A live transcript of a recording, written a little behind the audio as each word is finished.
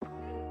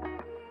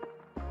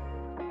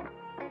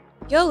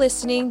You're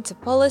listening to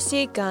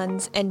Policy,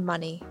 Guns and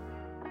Money,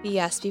 the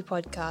YASPI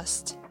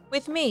podcast,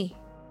 with me,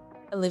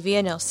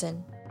 Olivia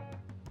Nelson.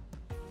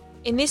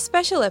 In this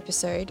special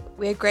episode,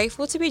 we are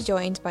grateful to be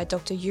joined by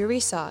Dr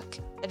Yuriy Sak,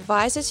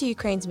 advisor to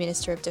Ukraine's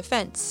Minister of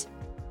Defence,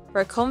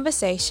 for a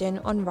conversation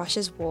on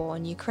Russia's war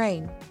on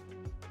Ukraine.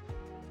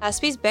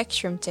 YASPI's Beck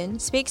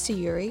Shrimpton speaks to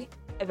Yuriy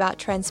about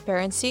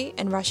transparency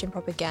and Russian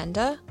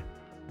propaganda,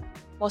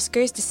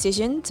 Moscow's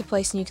decision to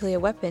place nuclear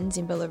weapons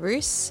in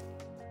Belarus,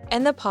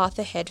 and the path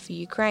ahead for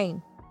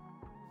Ukraine.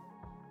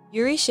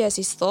 Yuriy shares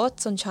his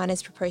thoughts on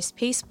China's proposed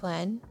peace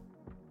plan,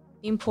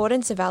 the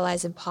importance of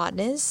allies and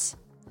partners,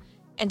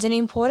 and an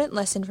important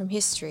lesson from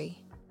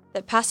history,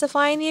 that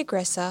pacifying the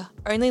aggressor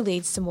only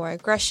leads to more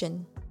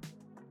aggression.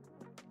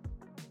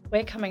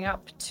 We're coming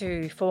up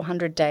to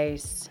 400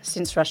 days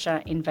since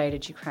Russia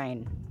invaded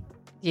Ukraine.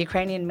 The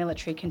Ukrainian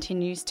military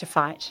continues to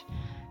fight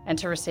and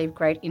to receive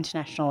great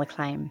international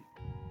acclaim.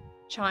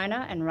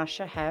 China and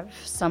Russia have,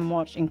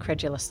 somewhat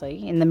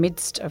incredulously, in the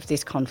midst of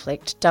this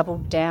conflict,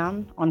 doubled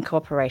down on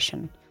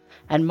cooperation,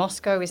 and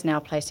Moscow is now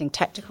placing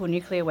tactical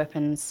nuclear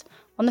weapons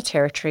on the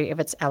territory of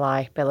its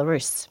ally,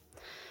 Belarus.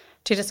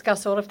 To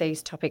discuss all of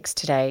these topics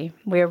today,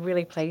 we are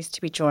really pleased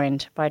to be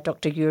joined by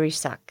Dr Yuriy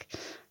Sak,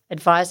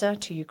 advisor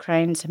to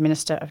Ukraine's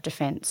Minister of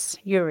Defence.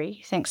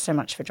 Yuriy, thanks so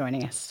much for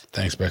joining us.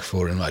 Thanks, Beck,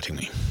 for inviting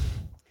me.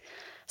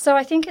 So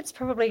I think it's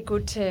probably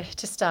good to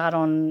start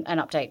on an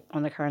update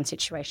on the current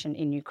situation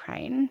in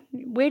Ukraine.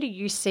 Where do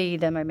you see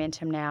the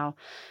momentum now,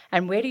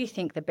 and where do you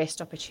think the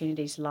best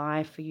opportunities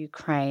lie for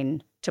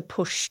Ukraine to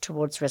push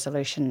towards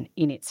resolution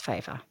in its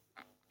favour?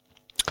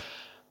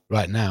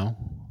 Right now,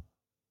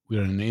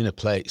 we're in a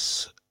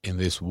place in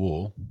this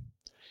war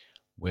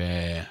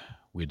where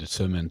we're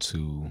determined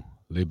to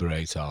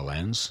liberate our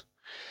lands.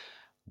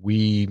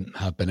 We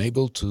have been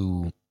able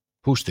to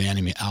push the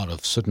enemy out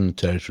of certain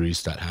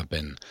territories that have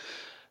been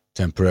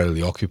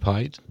temporarily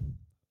occupied.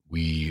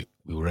 We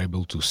were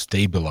able to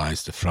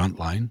stabilize the front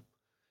line.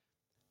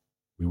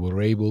 We were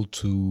able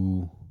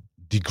to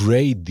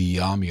degrade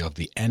the army of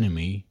the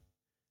enemy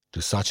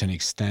to such an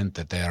extent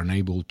that they are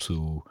unable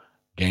to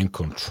gain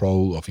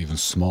control of even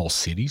small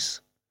cities,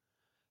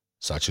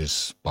 such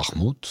as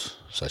Bakhmut,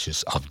 such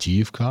as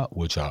Avdiivka,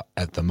 which are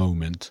at the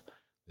moment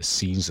the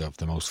scenes of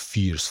the most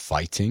fierce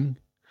fighting.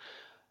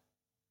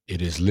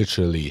 It is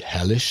literally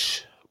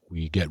hellish.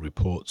 We get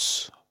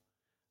reports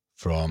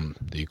from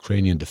the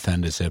Ukrainian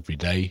defenders every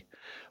day,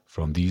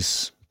 from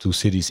these two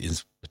cities in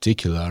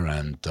particular,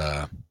 and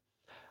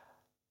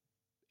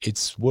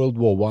it's World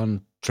War I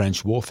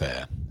trench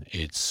warfare.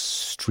 It's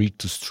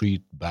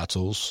street-to-street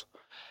battles.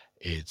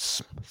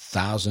 It's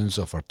thousands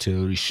of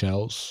artillery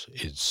shells.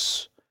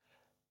 It's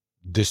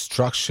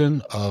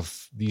destruction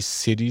of these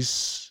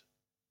cities,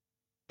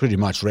 pretty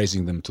much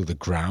razing them to the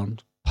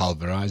ground,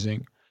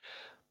 pulverizing.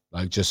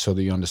 Like, just so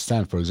that you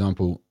understand, for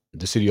example,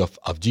 the city of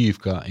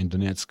Avdiivka in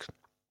Donetsk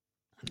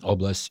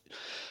Oblast,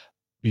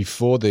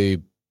 before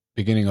the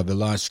beginning of the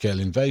large-scale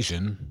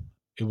invasion,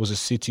 it was a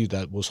city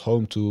that was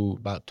home to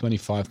about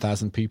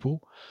 25,000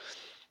 people.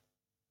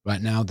 Right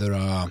now, there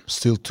are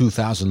still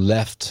 2,000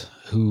 left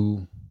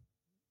who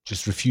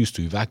just refuse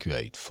to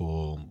evacuate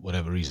for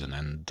whatever reason.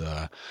 And,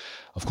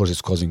 of course, it's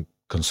causing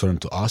concern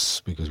to us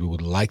because we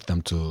would like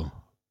them to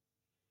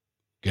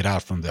get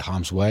out from the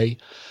harm's way,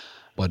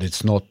 but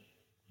it's not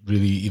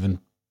really even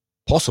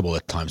possible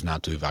at times now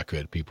to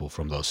evacuate people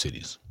from those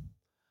cities.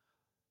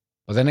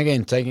 But then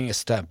again, taking a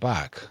step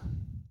back,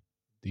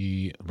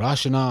 the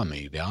Russian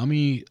army, the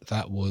army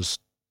that was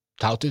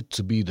touted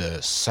to be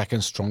the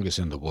second strongest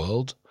in the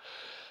world,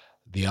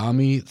 the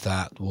army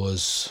that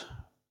was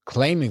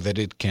claiming that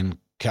it can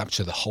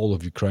capture the whole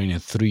of Ukraine in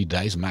 3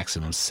 days,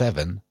 maximum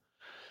 7,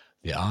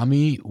 the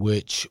army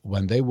which,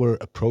 when they were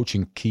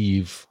approaching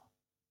Kyiv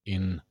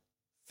in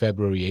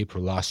February,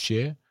 April last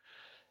year,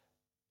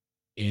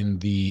 in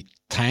the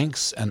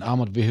tanks and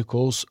armored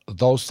vehicles,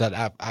 those that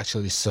have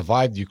actually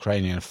survived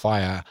Ukrainian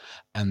fire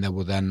and they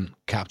were then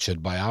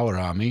captured by our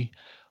army,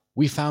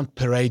 we found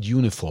parade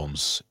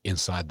uniforms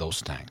inside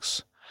those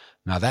tanks.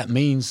 Now that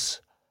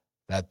means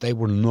that they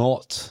were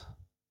not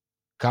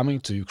coming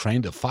to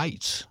Ukraine to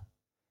fight.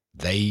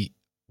 They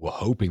were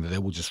hoping that they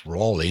would just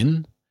roll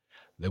in.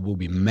 They will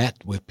be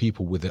met with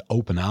people with their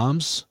open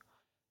arms.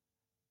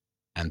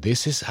 And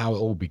this is how it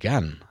all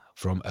began,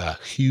 from a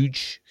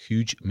huge,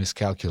 huge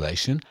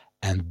miscalculation.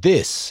 And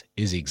this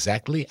is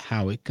exactly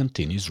how it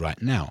continues right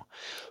now,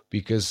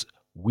 because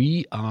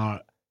we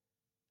are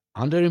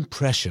under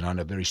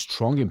a very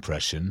strong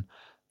impression,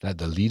 that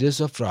the leaders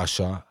of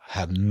Russia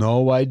have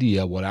no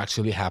idea what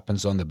actually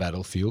happens on the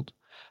battlefield,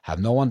 have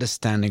no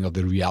understanding of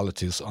the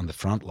realities on the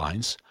front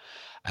lines.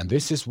 And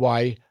this is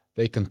why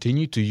they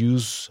continue to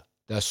use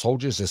their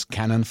soldiers as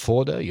cannon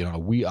fodder. You know,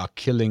 we are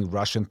killing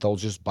Russian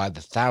soldiers by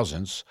the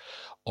thousands.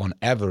 On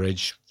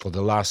average, for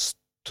the last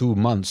 2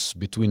 months,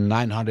 between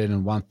 900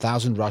 and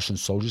 1,000 Russian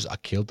soldiers are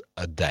killed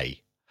a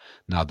day.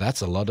 Now, that's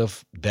a lot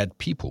of dead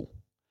people.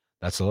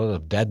 That's a lot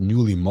of dead,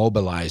 newly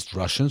mobilized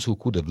Russians who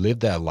could have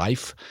lived their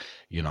life,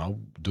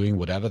 doing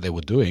whatever they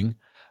were doing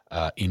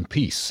in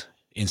peace.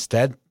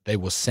 Instead, they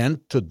were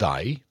sent to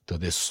die to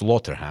this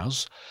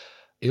slaughterhouse,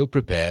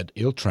 ill-prepared,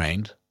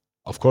 ill-trained.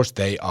 Of course,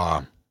 they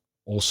are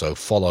also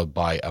followed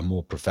by a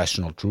more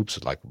professional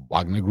troops like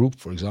Wagner Group,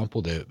 for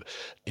example, the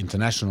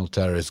international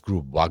terrorist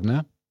group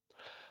Wagner.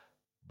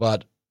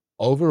 But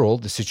overall,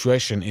 the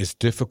situation is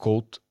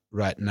difficult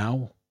right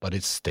now, but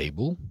it's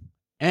stable.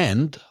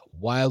 And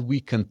while we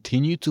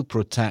continue to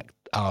protect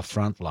our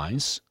front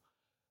lines,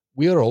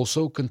 we are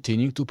also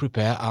continuing to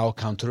prepare our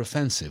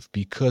counteroffensive,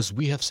 because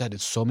we have said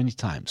it so many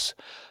times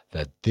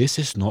that this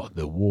is not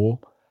the war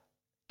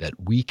that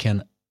we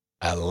can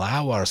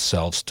allow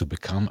ourselves to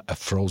become a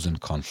frozen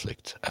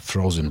conflict, a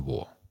frozen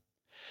war.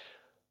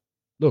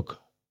 Look,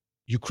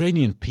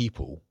 Ukrainian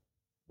people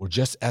were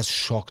just as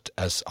shocked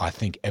as I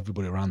think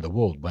everybody around the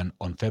world when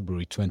on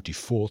February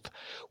 24th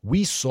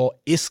we saw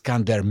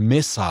Iskander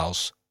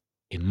missiles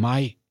in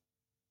my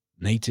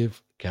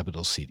native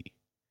capital city.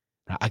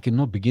 Now, I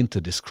cannot begin to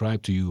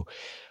describe to you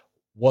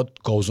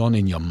what goes on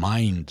in your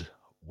mind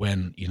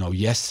when,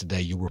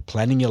 yesterday you were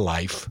planning your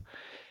life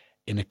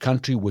in a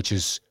country which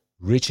is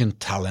rich in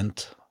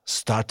talent,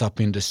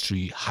 startup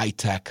industry, high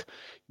tech.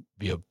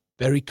 We are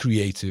very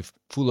creative,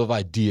 full of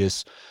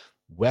ideas,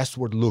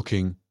 westward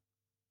looking.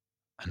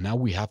 And now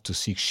we have to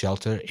seek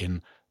shelter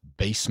in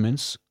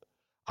basements.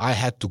 I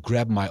had to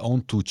grab my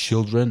own 2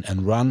 children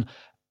and run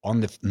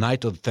on the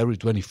night of February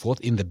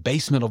 24th in the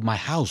basement of my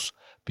house,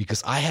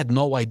 because I had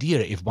no idea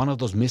if one of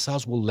those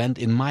missiles will land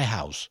in my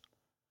house.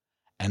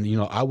 And,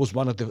 I was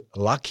one of the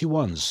lucky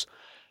ones.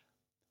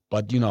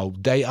 But,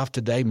 day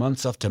after day,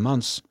 months after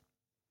months,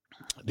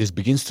 this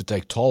begins to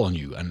take toll on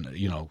you. And,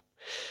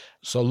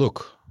 so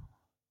look,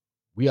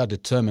 we are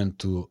determined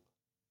to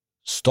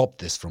stop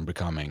this from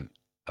becoming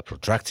a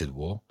protracted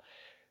war.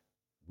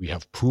 We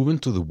have proven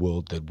to the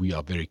world that we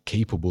are very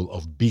capable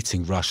of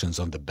beating Russians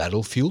on the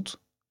battlefield.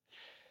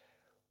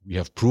 We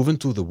have proven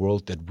to the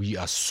world that we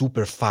are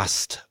super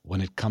fast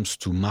when it comes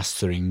to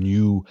mastering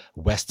new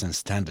Western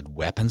standard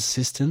weapons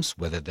systems,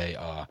 whether they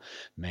are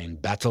main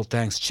battle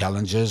tanks,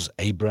 Challengers,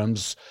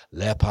 Abrams,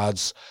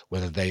 Leopards,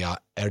 whether they are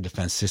air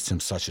defense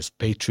systems such as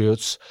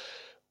Patriots.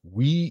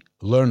 We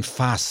learn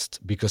fast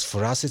because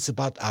for us it's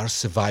about our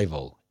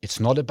survival. It's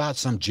not about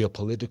some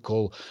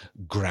geopolitical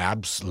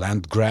grabs,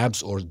 land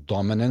grabs or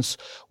dominance.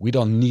 We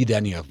don't need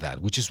any of that.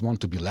 We just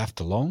want to be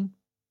left alone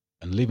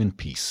and live in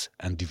peace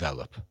and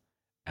develop.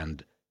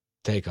 And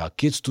take our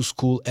kids to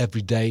school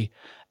every day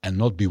and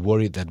not be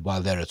worried that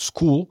while they're at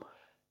school,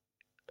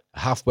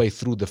 halfway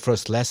through the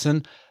first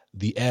lesson,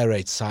 the air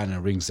raid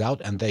siren rings out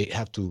and they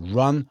have to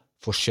run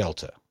for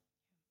shelter.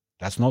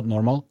 That's not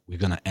normal. We're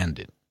going to end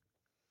it.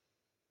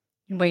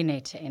 We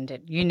need to end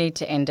it. You need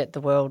to end it.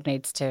 The world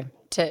needs to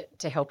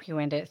help you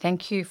end it.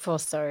 Thank you for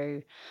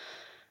so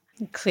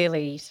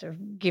clearly sort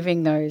of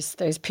giving those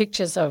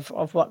pictures of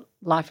what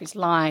life is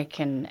like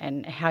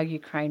and how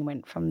Ukraine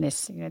went from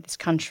this this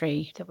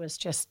country that was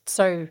just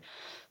so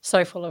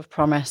full of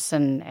promise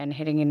and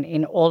heading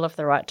in all of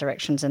the right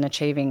directions and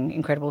achieving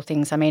incredible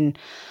things. I mean,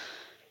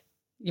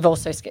 you've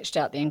also sketched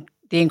out the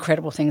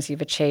incredible things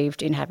you've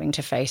achieved in having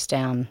to face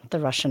down the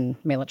Russian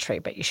military,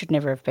 but you should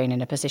never have been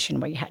in a position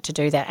where you had to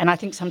do that. And I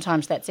think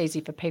sometimes that's easy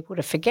for people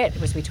to forget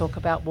as we talk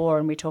about war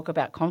and we talk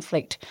about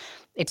conflict.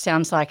 It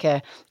sounds like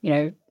a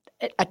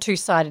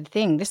two-sided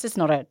thing. This is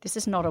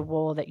not a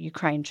war that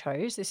Ukraine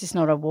chose. This is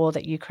not a war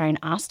that Ukraine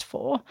asked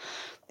for.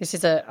 This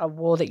is a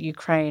war that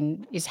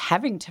Ukraine is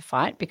having to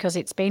fight because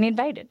it's been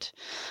invaded.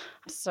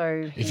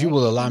 So, if you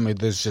will allow me,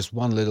 there's just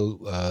one little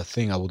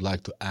thing I would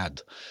like to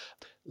add.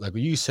 Like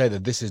you say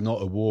that this is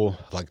not a war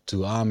like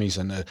two armies,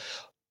 and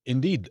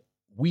indeed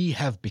we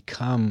have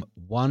become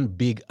one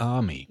big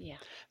army. Yeah.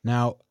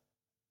 Now,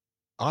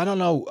 I don't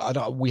know.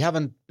 We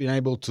haven't been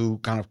able to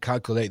kind of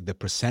calculate the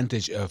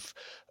percentage of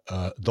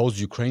those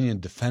Ukrainian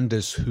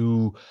defenders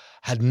who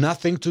had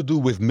nothing to do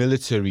with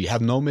military,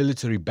 have no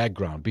military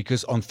background.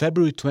 Because on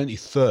February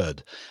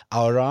 23rd,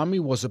 our army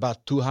was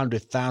about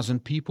 200,000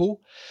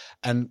 people.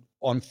 And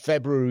on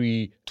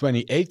February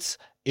 28th,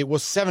 it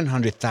was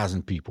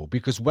 700,000 people.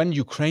 Because when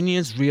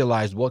Ukrainians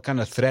realized what kind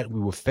of threat we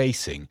were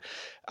facing,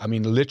 I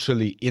mean,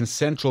 literally in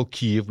central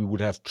Kyiv, we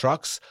would have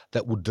trucks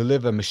that would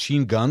deliver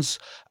machine guns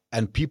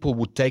and people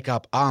would take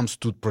up arms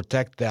to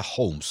protect their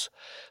homes.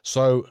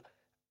 So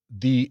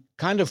the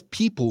kind of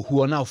people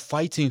who are now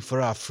fighting for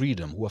our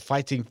freedom, who are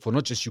fighting for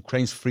not just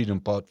Ukraine's freedom,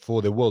 but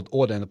for the world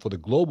order and for the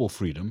global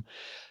freedom,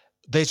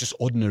 they're just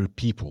ordinary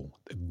people,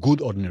 good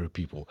ordinary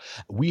people.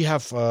 We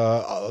have,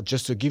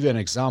 just to give you an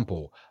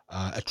example,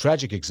 a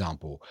tragic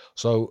example.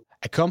 So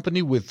a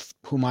company with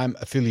whom I'm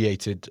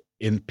affiliated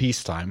in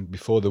peacetime,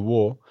 before the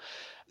war,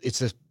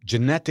 it's a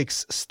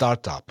genetics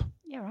startup.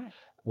 Yeah, right.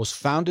 Was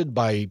founded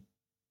by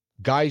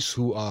guys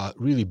who are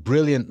really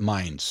brilliant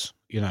minds.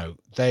 You know,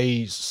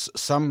 they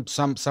some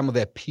of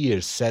their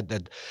peers said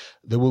that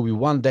there will be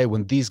one day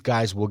when these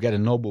guys will get a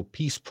Nobel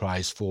Peace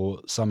Prize for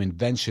some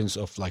inventions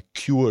of like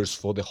cures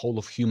for the whole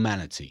of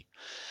humanity.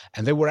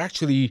 And they were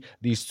actually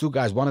these two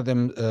guys. One of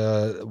them,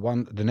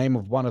 the name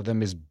of one of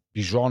them is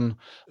Bijon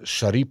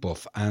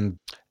Sharipov, and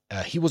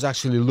he was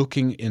actually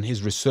looking in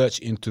his research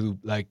into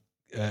like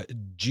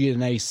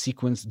DNA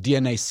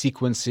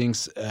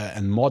sequencing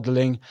and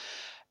modeling.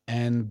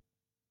 And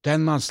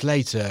 10 months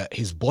later,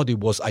 his body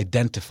was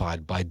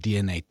identified by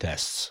DNA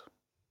tests.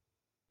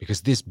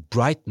 Because this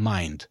bright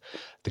mind,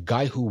 the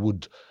guy who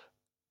would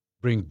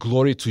bring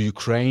glory to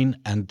Ukraine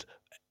and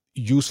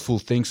useful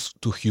things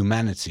to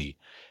humanity,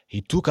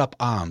 he took up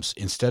arms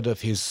instead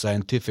of his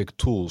scientific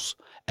tools,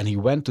 and he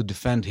went to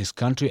defend his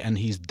country, and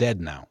he's dead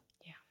now.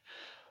 Yeah.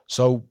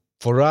 So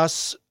for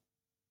us,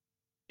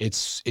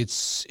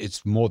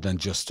 it's more than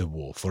just a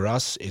war. For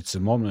us, it's a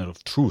moment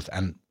of truth.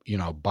 And,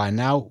 by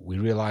now we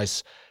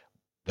realize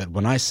that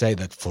when I say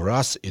that for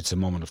us, it's a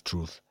moment of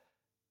truth,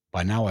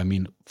 by now I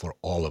mean for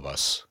all of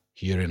us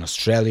here in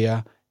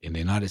Australia, in the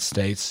United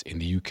States, in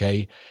the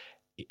UK,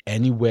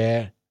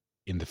 anywhere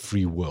in the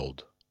free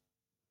world.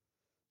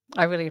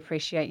 I really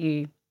appreciate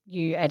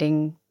you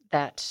adding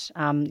that.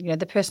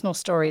 The personal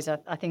stories are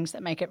things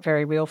that make it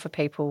very real for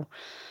people.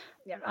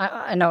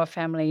 I know a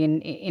family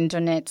in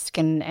Donetsk,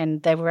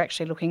 and they were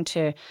actually looking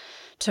to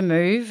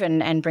move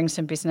and bring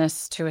some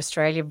business to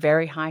Australia.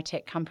 Very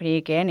high-tech company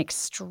again,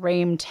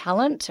 extreme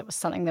talent. It was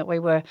something that we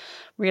were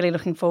really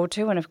looking forward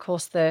to. And, of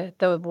course, the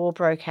war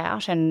broke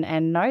out,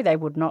 and no, they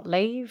would not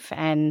leave.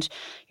 And,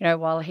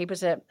 while he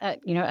was a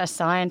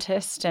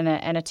scientist and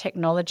a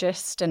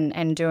technologist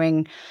and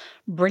doing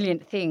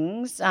brilliant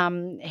things,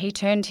 he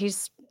turned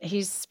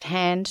his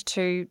hand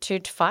to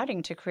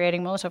fighting, to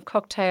creating Molotov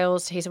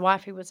cocktails. His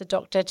wife, who was a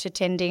doctor, to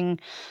tending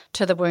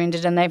to the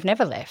wounded, and they've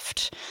never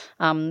left.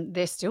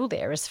 They're still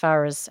there as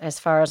far as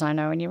I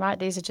know. And you're right,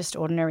 these are just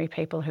ordinary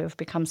people who have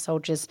become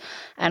soldiers.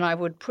 And I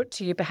would put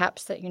to you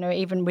perhaps that,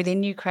 even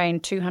within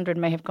Ukraine, 200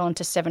 may have gone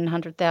to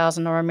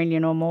 700,000 or 1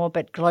 million or more,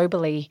 but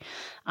globally,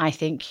 I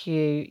think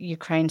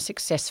Ukraine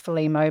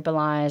successfully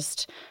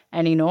mobilised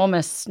an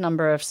enormous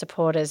number of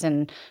supporters,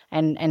 and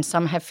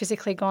some have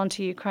physically gone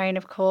to Ukraine,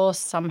 of course.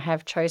 Some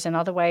have chosen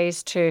other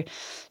ways to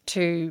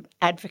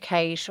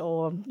advocate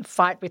or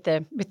fight with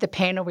the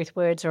pen or with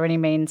words or any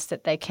means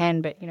that they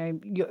can. But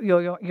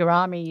your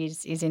army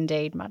is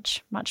indeed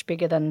much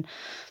bigger than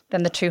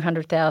the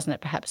 200,000 it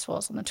perhaps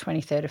was on the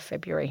 23rd of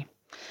February.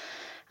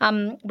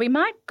 We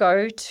might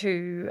go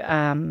to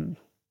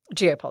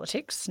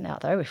geopolitics now,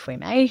 though, if we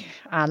may.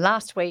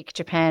 Last week,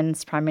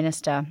 Japan's Prime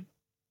Minister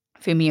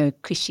Fumio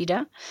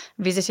Kishida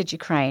visited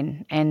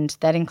Ukraine, and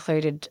that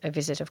included a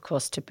visit, of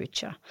course, to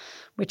Bucha,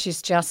 which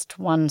is just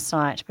one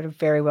site, but a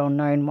very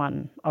well-known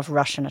one, of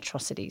Russian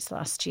atrocities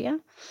last year.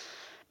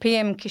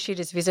 PM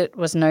Kishida's visit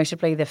was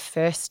notably the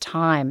first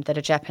time that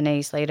a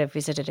Japanese leader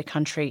visited a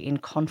country in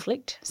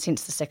conflict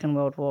since the Second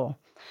World War.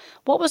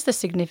 What was the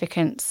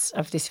significance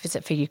of this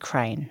visit for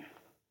Ukraine?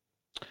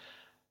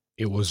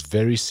 It was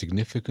very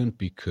significant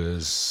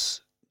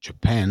because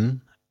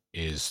Japan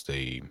is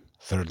the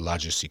third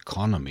largest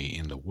economy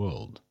in the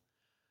world.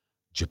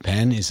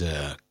 Japan is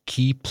a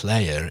key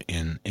player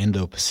in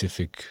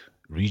Indo-Pacific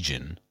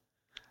region.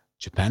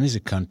 Japan is a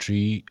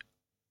country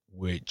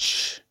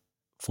which,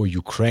 for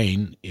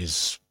Ukraine,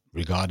 is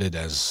regarded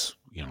as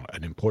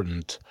an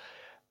important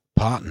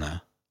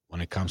partner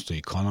when it comes to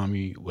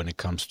economy, when it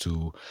comes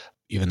to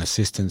even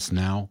assistance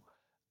now.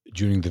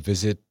 During the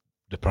visit,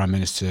 the Prime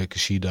Minister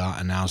Kishida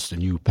announced a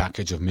new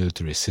package of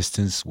military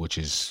assistance, which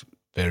is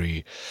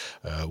very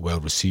well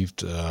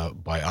received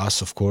by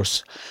us, of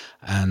course.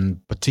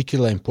 And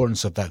particular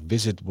importance of that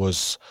visit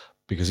was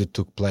because it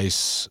took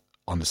place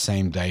on the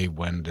same day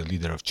when the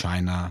leader of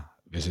China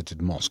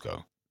visited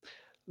Moscow.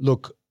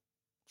 Look,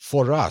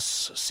 for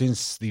us,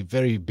 since the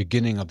very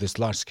beginning of this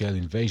large-scale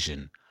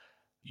invasion,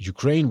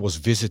 Ukraine was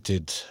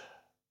visited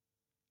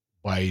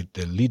by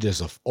the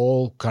leaders of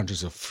all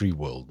countries of free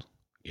world,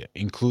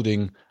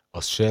 including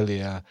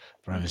Australia,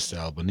 Prime Minister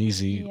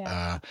Albanese.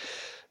 Yeah.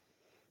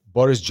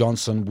 Boris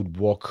Johnson would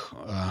walk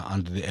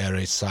under the air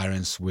raid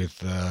sirens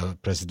with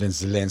President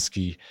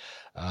Zelensky.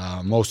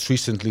 Most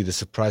recently, the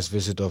surprise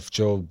visit of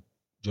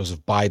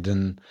Joseph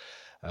Biden,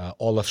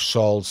 Olaf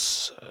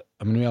Scholz,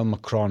 Emmanuel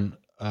Macron.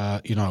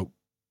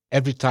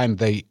 Every time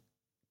they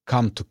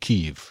come to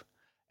Kyiv,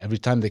 every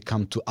time they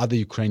come to other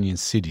Ukrainian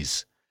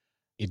cities,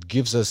 it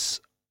gives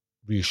us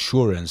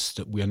reassurance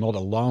that we are not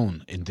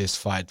alone in this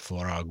fight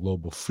for our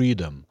global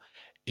freedom.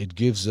 It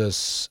gives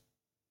us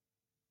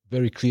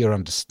very clear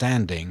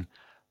understanding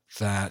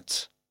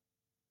that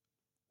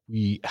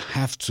we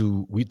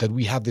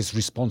have this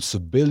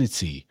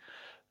responsibility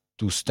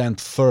to stand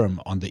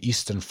firm on the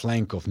eastern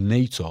flank of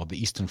NATO,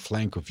 the eastern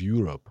flank of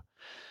Europe.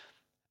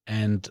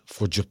 And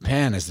for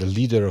Japan, as the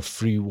leader of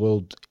free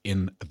world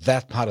in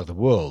that part of the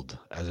world,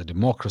 as a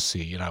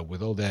democracy,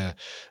 with all their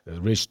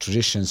rich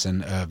traditions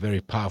and a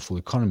very powerful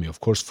economy, of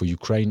course, for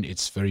Ukraine,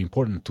 it's very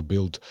important to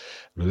build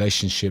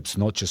relationships,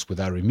 not just with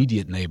our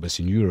immediate neighbors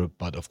in Europe,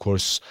 but of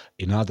course,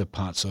 in other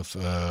parts of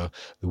the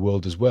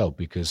world as well,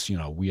 because,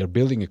 we are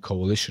building a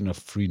coalition of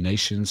free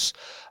nations.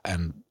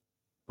 And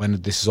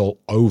when this is all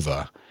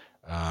over,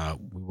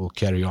 we will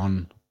carry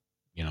on,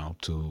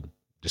 to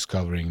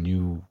discovering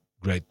new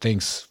great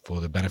things for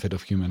the benefit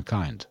of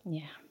humankind.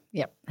 Yeah,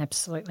 yep,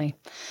 absolutely.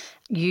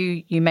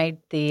 You made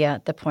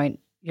the point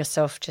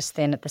yourself just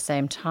then at the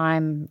same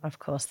time, of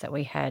course, that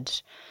we had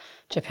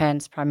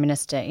Japan's Prime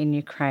Minister in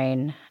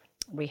Ukraine.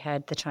 We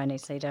had the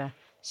Chinese leader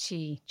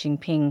Xi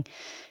Jinping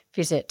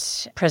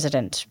visit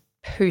President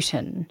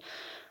Putin.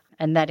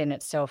 And that in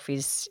itself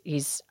is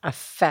a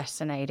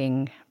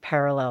fascinating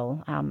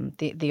parallel.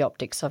 The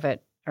optics of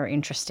it are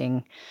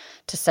interesting,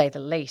 to say the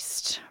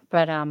least.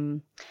 But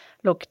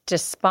look,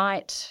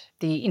 despite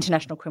the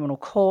International Criminal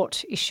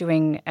Court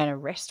issuing an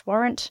arrest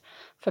warrant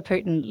for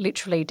Putin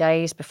literally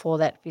days before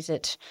that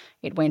visit,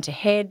 it went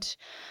ahead.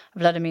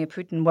 Vladimir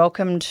Putin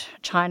welcomed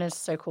China's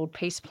so-called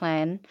peace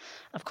plan.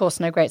 Of course,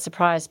 no great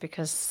surprise,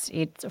 because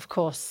it, of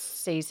course,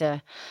 sees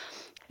a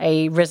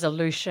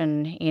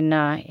resolution in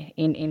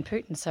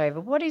Putin's favour.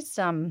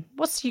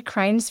 What's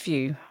Ukraine's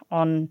view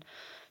on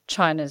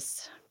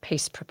China's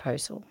peace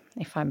proposal,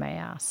 if I may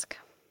ask?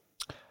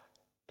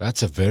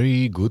 That's a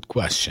very good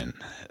question.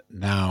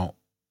 Now,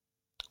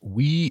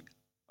 we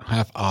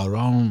have our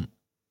own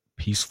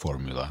peace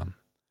formula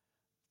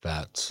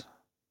that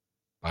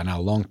by now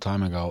a long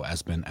time ago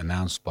has been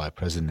announced by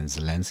President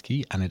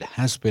Zelensky, and it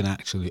has been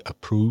actually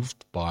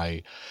approved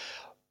by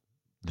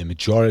the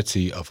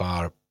majority of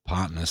our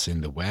partners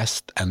in the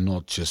West, and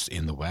not just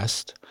in the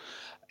West.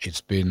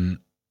 It's been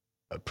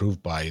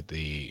approved by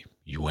the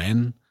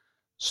UN.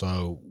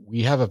 So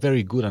we have a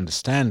very good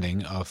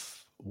understanding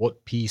of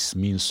what peace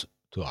means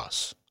to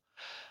us.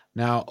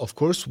 Now, of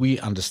course, we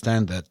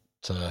understand that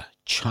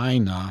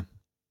China,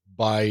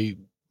 by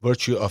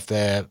virtue of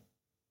their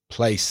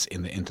place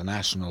in the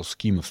international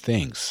scheme of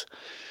things,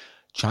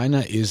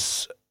 China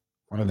is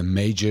one of the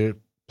major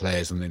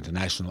players in the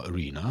international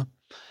arena,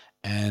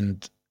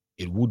 and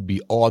it would be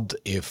odd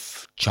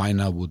if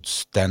China would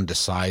stand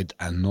aside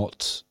and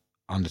not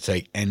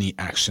undertake any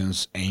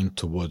actions aimed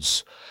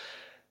towards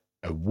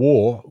a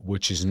war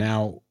which is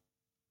now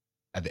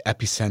at the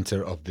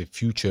epicenter of the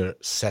future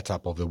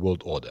setup of the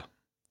world order.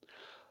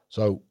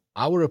 So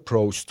our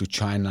approach to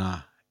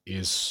China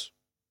is,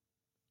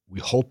 we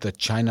hope that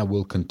China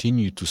will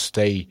continue to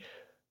stay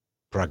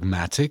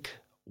pragmatic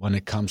when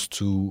it comes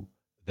to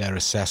their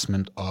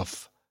assessment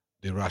of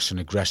the Russian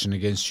aggression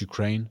against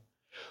Ukraine.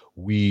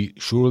 We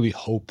surely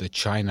hope that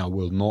China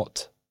will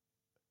not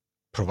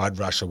provide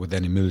Russia with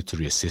any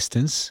military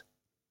assistance.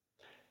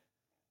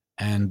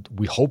 And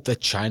we hope that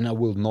China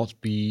will not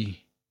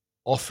be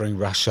offering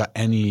Russia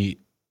any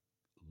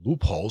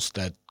loopholes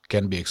that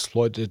can be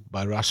exploited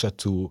by Russia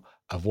to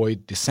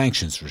avoid the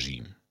sanctions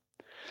regime.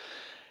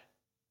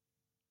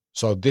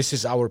 So this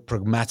is our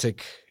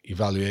pragmatic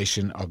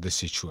evaluation of the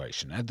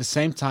situation. At the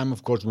same time,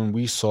 of course, when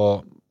we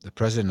saw the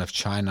president of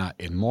China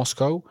in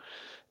Moscow,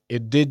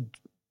 it did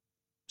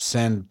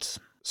send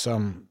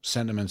some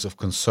sentiments of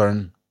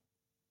concern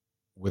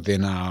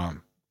within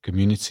our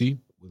community,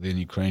 within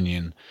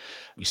Ukrainian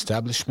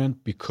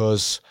establishment,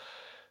 because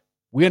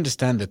we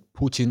understand that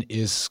Putin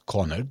is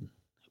cornered.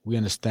 We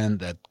understand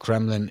that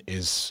Kremlin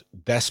is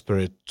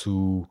desperate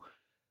to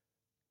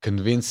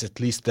convince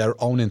at least their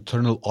own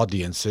internal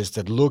audiences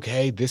that, look,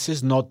 hey, this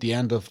is not the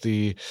end of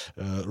the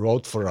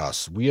road for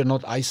us. We are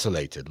not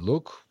isolated.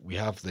 Look, we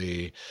have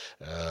the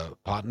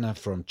partner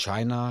from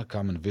China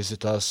come and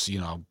visit us,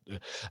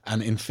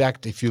 And in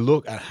fact, if you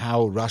look at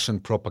how Russian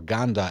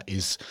propaganda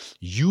is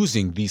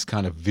using these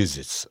kind of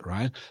visits,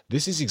 right,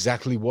 this is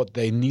exactly what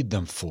they need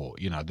them for.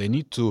 They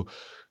need to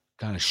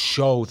kind of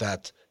show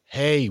that,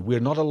 hey, we're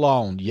not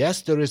alone.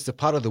 Yes, there is the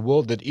part of the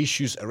world that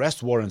issues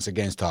arrest warrants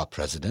against our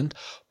president,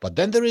 but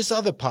then there is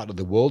other part of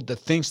the world that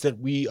thinks that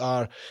we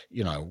are,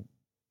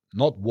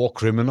 not war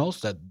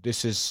criminals, that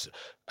this is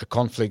a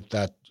conflict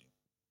that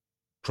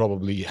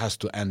probably has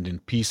to end in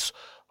peace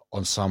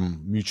on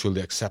some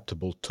mutually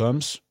acceptable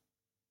terms.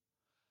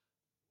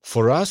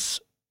 For us,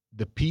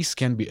 the peace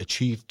can be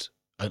achieved,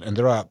 and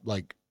there are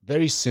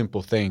very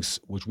simple things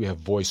which we have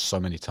voiced so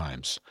many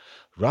times.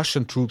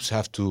 Russian troops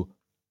have to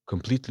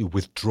completely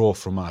withdraw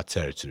from our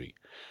territory.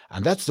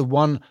 And that's the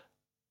one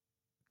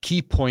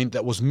key point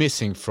that was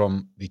missing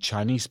from the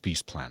Chinese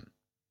peace plan.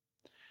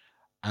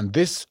 And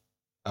this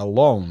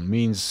alone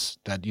means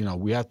that,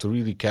 we have to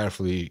really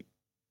carefully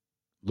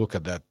look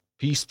at that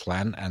peace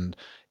plan. And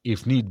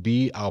if need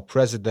be, our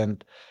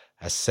president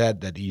has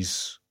said that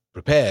he's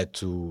prepared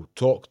to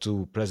talk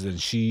to President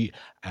Xi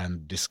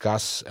and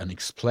discuss and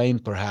explain,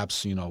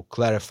 perhaps,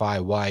 clarify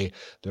why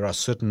there are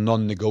certain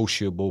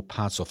non-negotiable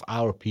parts of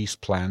our peace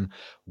plan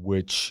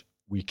which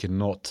we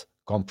cannot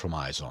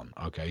compromise on.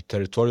 Okay,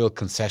 territorial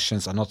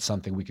concessions are not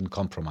something we can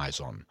compromise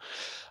on.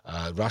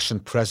 Russian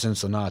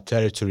presence on our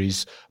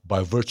territories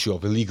by virtue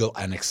of illegal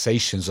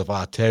annexations of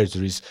our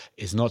territories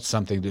is not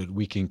something that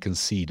we can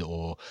concede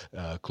or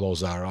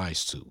close our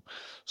eyes to.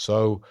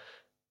 So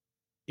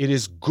it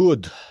is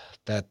good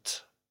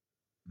that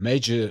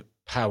major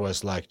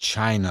powers like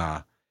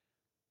China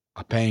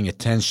are paying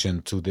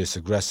attention to this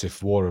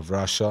aggressive war of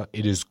Russia.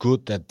 It is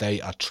good that they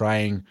are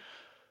trying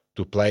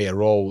to play a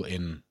role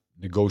in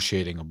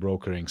negotiating or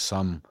brokering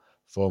some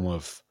form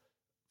of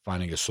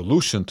finding a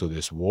solution to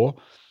this war.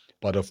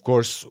 But of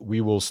course,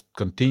 we will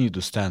continue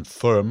to stand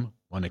firm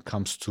when it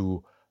comes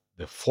to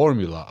the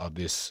formula of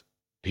this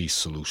peace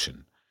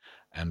solution.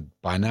 And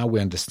by now we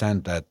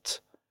understand that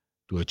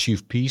to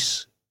achieve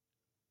peace,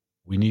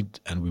 we need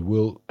and we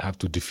will have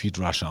to defeat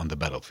Russia on the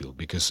battlefield,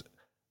 because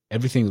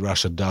everything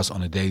Russia does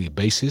on a daily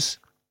basis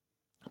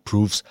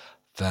proves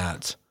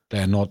that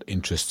they're not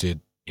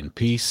interested in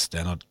peace,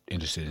 they're not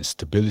interested in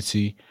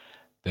stability,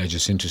 they're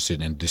just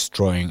interested in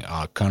destroying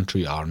our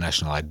country, our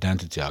national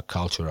identity, our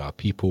culture, our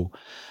people.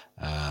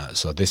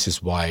 So this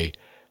is why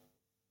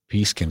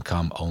peace can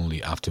come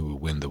only after we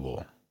win the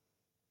war.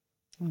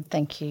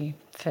 Thank you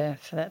for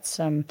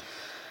that.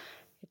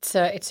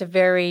 It's a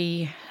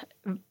very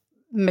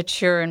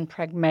mature and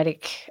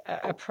pragmatic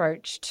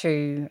approach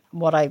to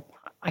what I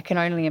can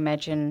only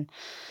imagine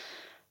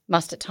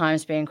must at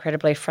times be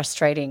incredibly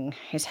frustrating,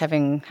 is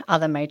having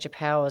other major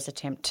powers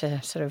attempt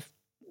to sort of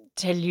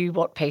tell you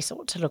what peace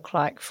ought to look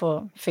like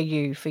for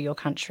you, for your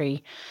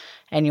country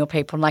and your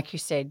people. And like you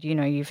said,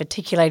 you've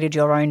articulated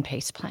your own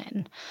peace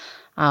plan.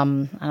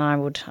 And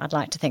I'd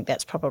like to think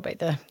that's probably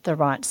the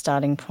right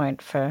starting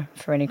point for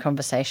any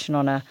conversation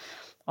on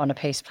a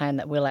peace plan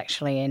that will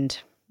actually end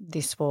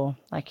this war,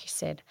 like you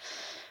said.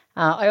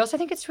 I also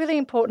think it's really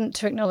important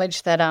to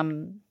acknowledge that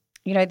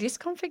this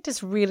conflict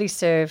has really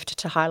served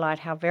to highlight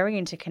how very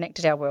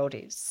interconnected our world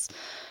is,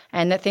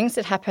 and that things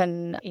that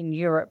happen in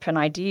Europe and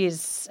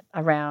ideas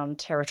around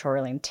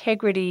territorial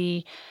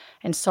integrity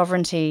and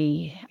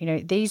sovereignty,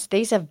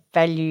 these are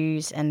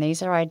values and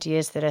these are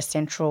ideas that are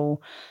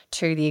central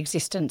to the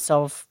existence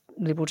of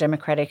liberal,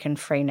 democratic and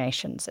free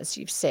nations, as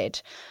you've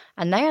said.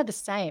 And they are the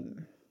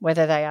same,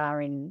 whether they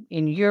are in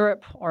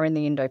Europe or in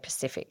the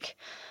Indo-Pacific.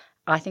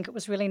 I think it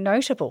was really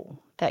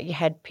notable that you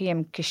had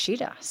PM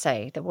Kishida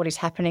say that what is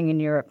happening in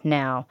Europe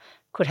now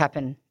could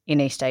happen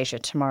in East Asia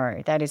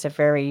tomorrow. That is a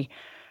very,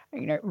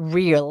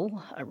 realistic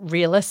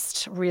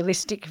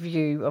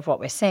view of what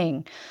we're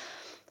seeing.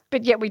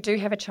 But yet we do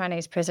have a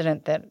Chinese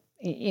president that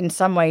in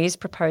some way is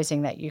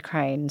proposing that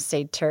Ukraine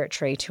cede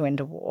territory to end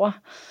a war.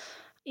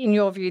 In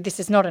your view, this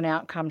is not an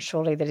outcome,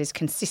 surely, that is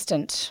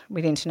consistent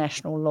with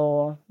international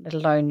law, let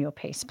alone your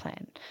peace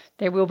plan.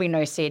 There will be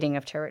no ceding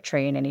of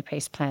territory in any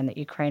peace plan that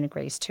Ukraine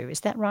agrees to.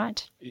 Is that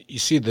right? You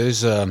see,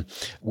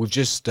 we've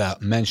just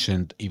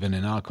mentioned, even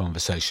in our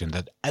conversation,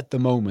 that at the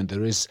moment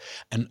there is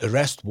an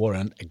arrest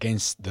warrant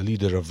against the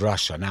leader of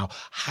Russia. Now,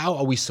 how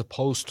are we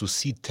supposed to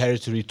cede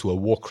territory to a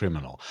war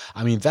criminal?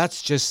 I mean,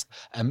 that's just,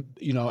 a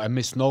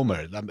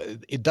misnomer.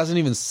 It doesn't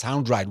even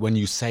sound right when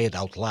you say it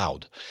out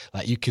loud.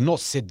 Like, you cannot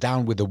sit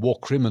down with a war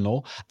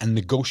criminal and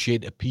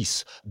negotiate a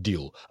peace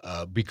deal,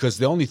 because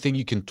the only thing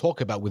you can talk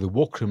about with a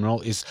war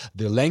criminal is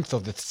the length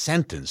of the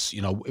sentence.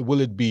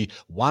 Will it be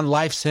 1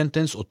 life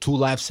sentence or 2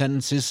 life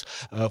sentences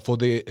for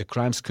the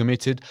crimes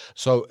committed?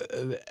 So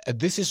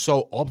this is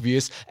so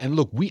obvious. And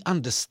look, we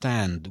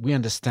understand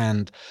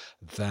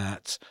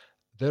that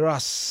there are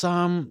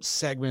some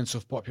segments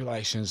of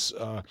populations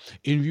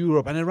in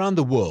Europe and around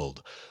the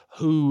world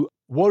who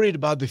worried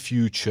about the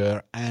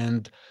future,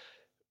 and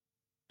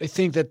they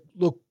think that,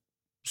 look,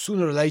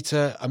 sooner or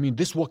later,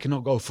 this war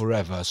cannot go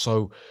forever.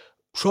 So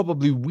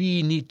probably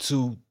we need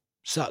to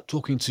start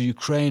talking to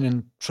Ukraine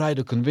and try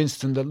to convince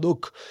them that,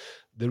 look,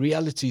 the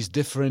reality is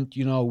different.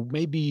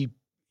 Maybe,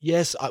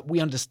 yes,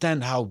 we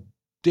understand how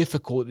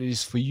difficult it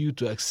is for you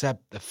to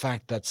accept the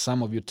fact that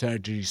some of your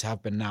territories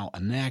have been now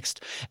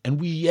annexed.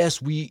 And we are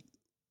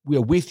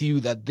with you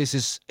that this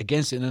is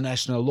against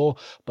international law,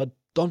 but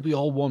don't we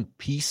all want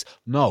peace?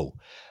 No.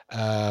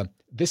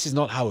 This is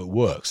not how it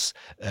works.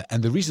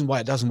 And the reason why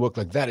it doesn't work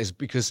like that is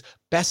because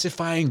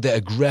pacifying the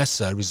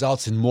aggressor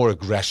results in more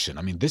aggression.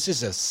 This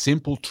is a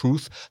simple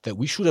truth that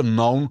we should have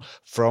known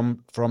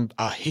from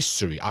our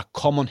history, our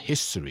common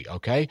history,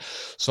 okay?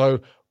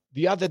 So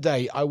the other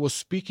day, I was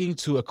speaking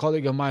to a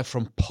colleague of mine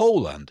from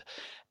Poland,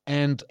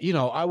 and,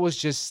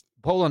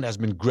 Poland has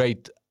been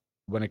great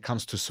when it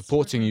comes to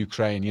supporting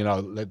Ukraine,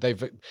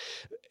 they've,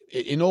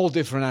 in all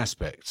different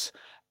aspects.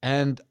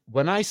 And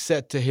when I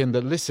said to him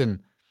that,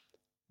 listen,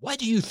 why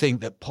do you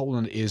think that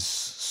Poland is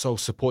so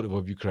supportive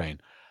of Ukraine?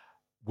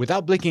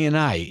 Without blinking an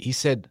eye, he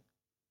said,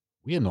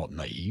 we are not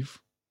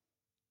naive.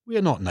 We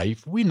are not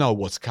naive. We know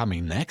what's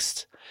coming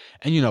next.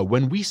 And,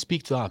 when we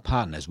speak to our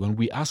partners, when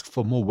we ask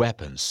for more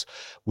weapons,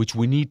 which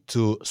we need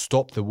to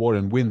stop the war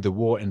and win the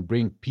war and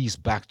bring peace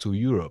back to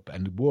Europe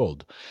and the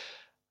world,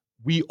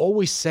 we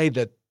always say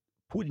that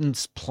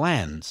Putin's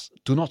plans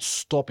do not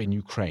stop in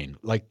Ukraine.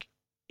 Like,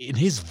 in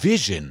his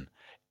vision,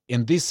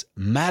 in this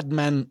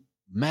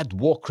mad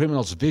war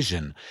criminal's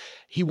vision,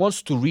 he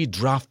wants to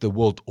redraft the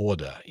world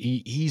order.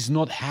 He's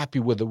not happy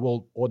with the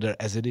world order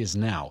as it is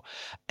now.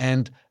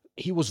 And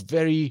he was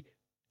very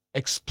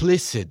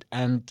explicit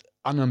and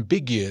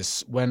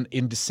unambiguous when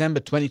in December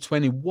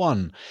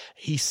 2021,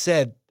 he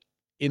said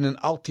in an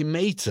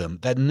ultimatum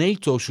that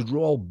NATO should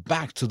roll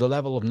back to the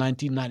level of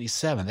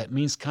 1997. That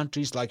means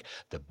countries like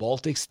the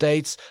Baltic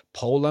states,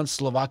 Poland,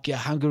 Slovakia,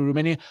 Hungary,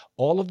 Romania,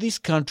 all of these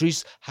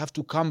countries have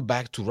to come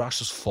back to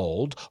Russia's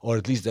fold, or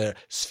at least their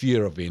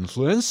sphere of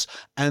influence,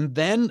 and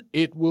then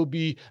it will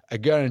be a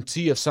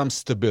guarantee of some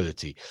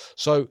stability.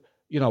 So,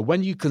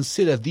 when you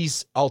consider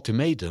these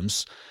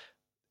ultimatums,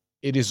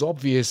 it is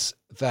obvious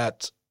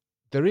that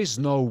there is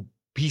no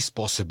peace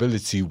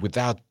possibility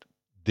without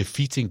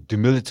defeating,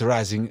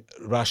 demilitarizing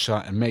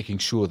Russia and making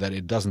sure that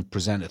it doesn't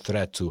present a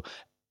threat to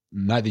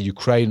neither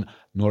Ukraine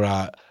nor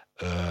our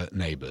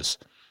neighbors.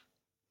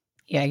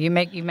 Yeah, you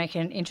make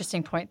an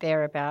interesting point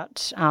there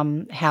about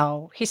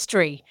how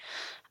history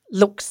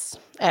looks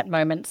at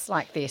moments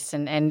like this,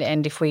 and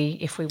if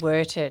we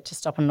were to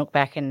stop and look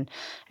back and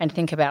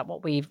think about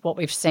what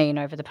we've seen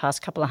over the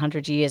past couple of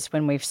hundred years,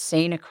 when we've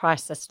seen a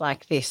crisis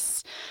like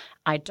this,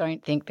 I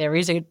don't think there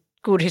is a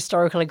good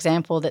historical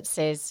example that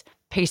says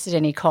peace at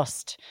any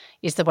cost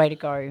is the way to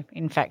go.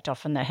 In fact,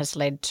 often that has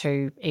led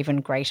to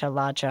even greater,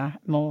 larger,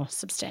 more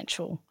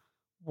substantial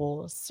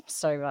wars.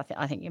 So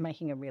I think you're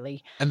making a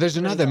really... And there's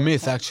really another valid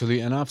myth, point. actually,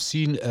 and I've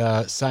seen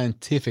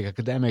scientific,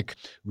 academic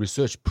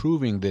research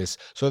proving this.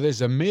 So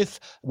there's a myth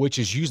which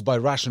is used by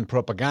Russian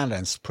propaganda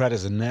and spread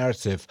as a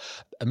narrative,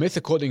 a myth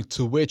according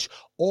to which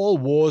all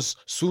wars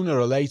sooner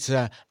or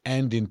later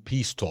end in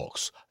peace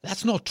talks.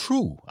 That's not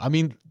true. I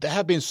mean, there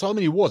have been so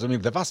many wars. I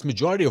mean, the vast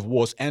majority of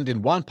wars end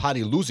in one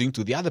party losing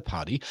to the other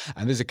party,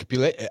 and there's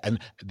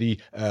the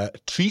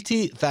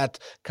treaty that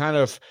kind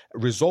of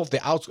resolved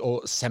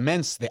or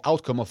cements the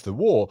outcome of the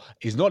war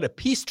is not a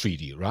peace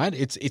treaty, right?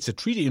 It's a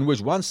treaty in which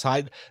one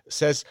side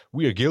says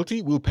we are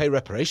guilty, we'll pay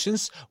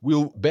reparations,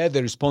 we'll bear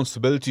the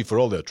responsibility for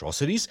all the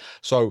atrocities.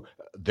 So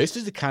this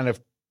is the kind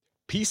of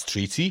peace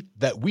treaty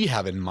that we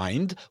have in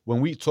mind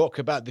when we talk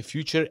about the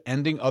future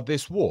ending of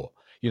this war.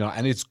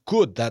 And it's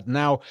good that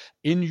now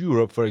in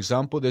Europe, for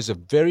example, there's a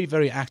very,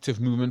 very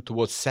active movement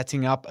towards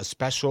setting up a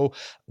special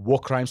war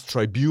crimes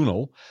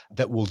tribunal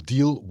that will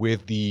deal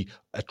with the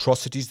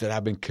atrocities that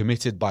have been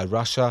committed by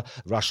Russia,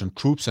 Russian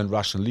troops and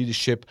Russian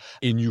leadership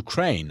in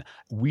Ukraine.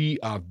 We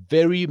are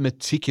very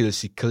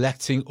meticulously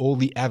collecting all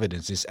the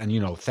evidences. And,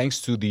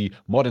 thanks to the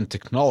modern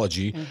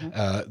technology,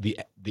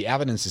 the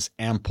evidence is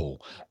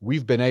ample.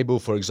 We've been able,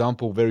 for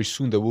example, very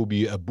soon there will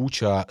be a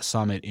Bucha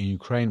summit in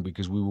Ukraine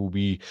because we will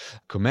be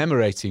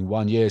commemorating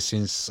 1 year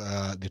since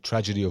the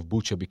tragedy of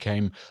Bucha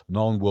became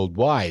known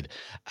worldwide.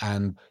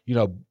 And,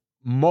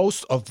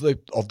 most of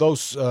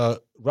those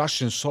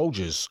Russian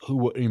soldiers who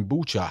were in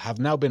Bucha have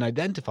now been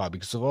identified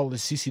because of all the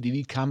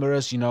CCTV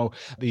cameras,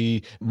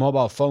 the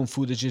mobile phone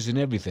footages and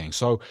everything.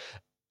 So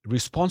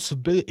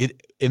responsibility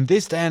in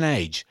this day and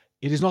age,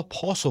 it is not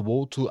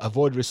possible to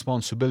avoid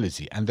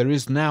responsibility. And there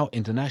is now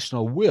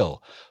international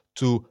will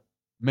to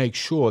make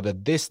sure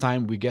that this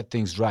time we get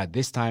things right.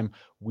 This time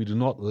we do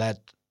not let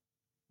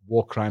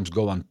war crimes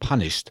go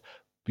unpunished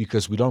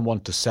because we don't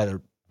want to set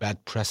a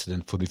bad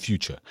precedent for the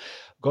future.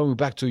 Going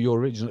back to your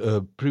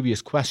original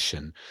previous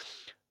question,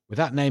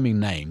 without naming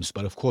names,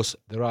 but of course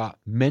there are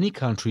many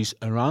countries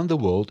around the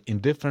world in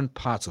different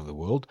parts of the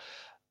world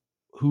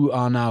who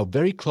are now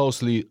very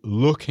closely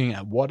looking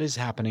at what is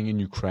happening in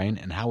Ukraine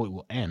and how it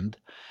will end,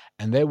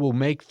 and they will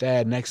make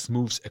their next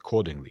moves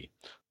accordingly.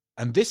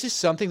 And this is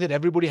something that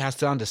everybody has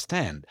to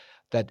understand,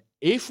 that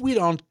if we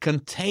don't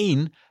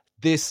contain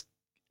this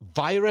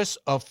virus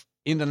of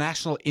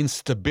international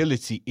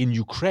instability in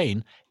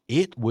Ukraine,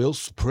 it will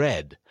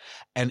spread.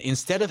 And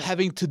instead of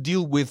having to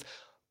deal with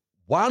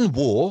one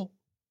war,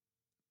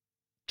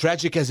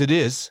 tragic as it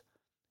is,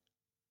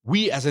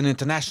 we as an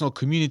international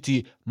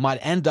community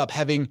might end up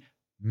having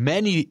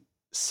many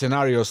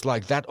scenarios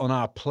like that on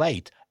our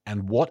plate.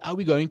 And what are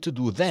we going to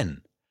do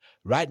then?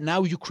 Right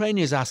now, Ukraine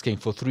is asking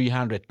for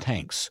 300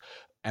 tanks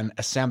and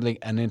assembling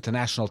an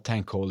international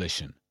tank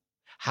coalition.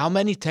 How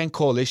many tank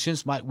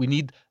coalitions might we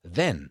need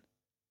then?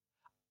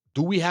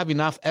 Do we have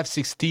enough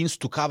F-16s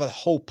to cover the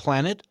whole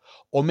planet?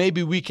 Or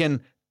maybe we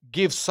can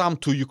give some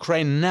to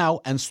Ukraine now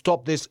and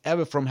stop this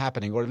ever from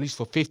happening, or at least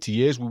for 50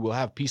 years we will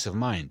have peace of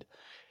mind.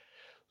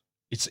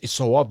 It's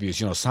so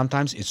obvious,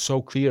 sometimes it's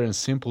so clear and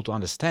simple to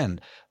understand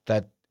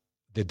that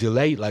the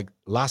delay, like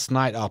last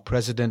night our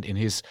president in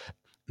his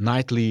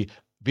nightly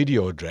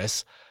video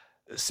address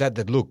said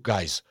that, look,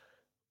 guys,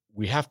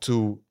 we have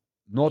to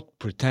not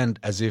pretend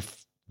as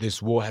if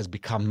this war has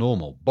become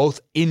normal,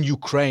 both in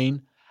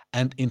Ukraine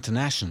and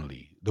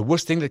internationally. The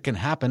worst thing that can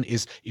happen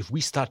is if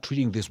we start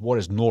treating this war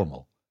as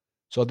normal.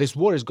 So this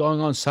war is going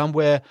on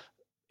somewhere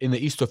in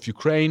the east of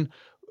Ukraine.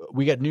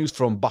 We get news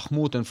from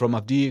Bakhmut and from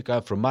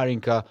Avdiivka, from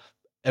Marinka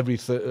every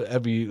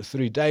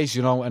 3 days,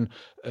 and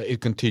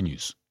it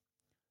continues.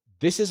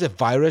 This is a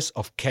virus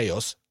of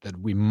chaos that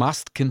we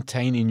must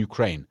contain in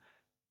Ukraine.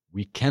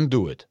 We can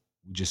do it.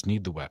 We just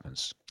need the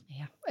weapons.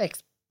 Yeah,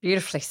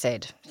 beautifully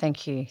said.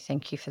 Thank you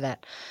for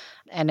that.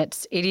 And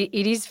it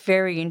is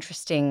very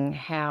interesting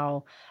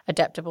how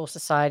adaptable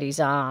societies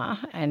are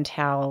and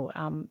how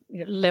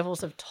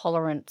levels of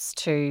tolerance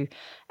to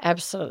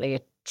absolutely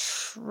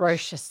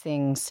atrocious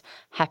things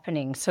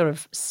happening sort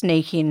of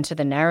sneak into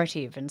the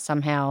narrative and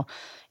somehow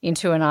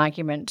into an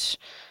argument,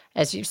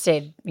 as you've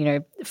said,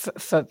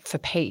 for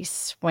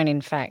peace, when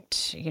in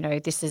fact,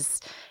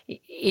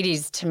 it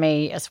is to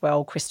me as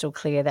well crystal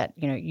clear that,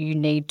 you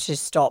need to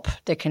stop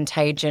the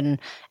contagion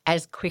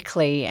as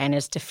quickly and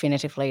as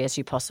definitively as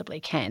you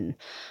possibly can.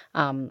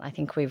 I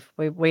think we've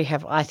learnt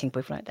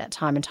that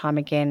time and time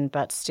again,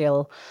 but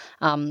still,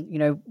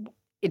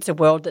 it's a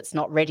world that's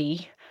not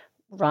ready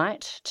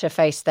right, to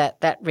face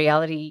that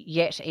reality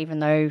yet, even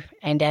though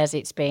and as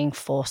it's being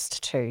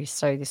forced to.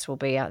 So this will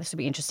be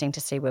interesting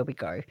to see where we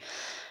go.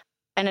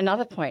 And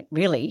another point,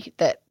 really,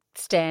 that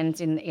stands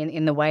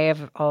in the way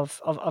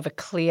of a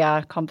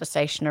clear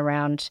conversation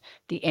around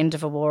the end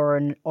of a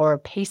war or a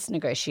peace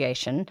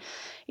negotiation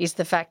is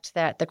the fact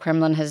that the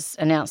Kremlin has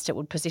announced it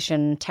would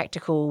position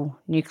tactical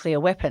nuclear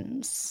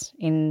weapons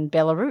in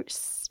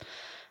Belarus.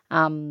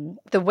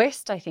 The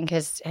West, I think,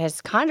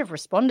 has kind of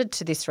responded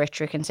to this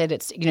rhetoric and said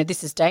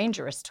this is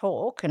dangerous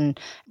talk and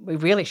we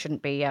really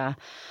shouldn't be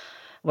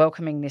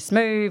welcoming this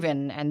move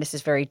and this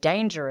is very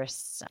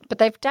dangerous. But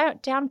they've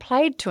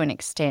downplayed to an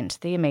extent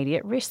the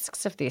immediate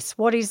risks of this.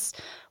 What is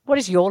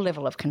your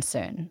level of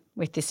concern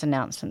with this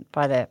announcement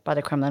by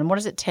the Kremlin? And what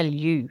does it tell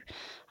you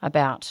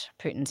about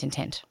Putin's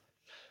intent?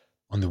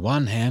 On the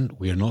one hand,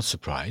 we are not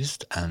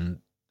surprised, and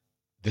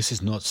this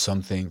is not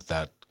something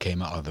that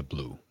came out of the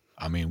blue.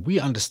 I mean, we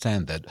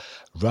understand that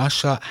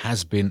Russia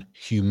has been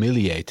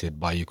humiliated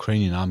by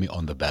Ukrainian army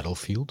on the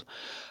battlefield.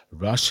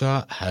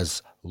 Russia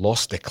has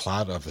lost the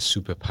clout of a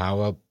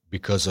superpower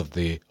because of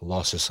the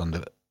losses on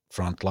the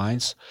front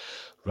lines.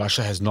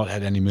 Russia has not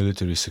had any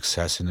military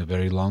success in a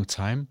very long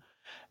time.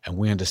 And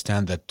we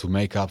understand that to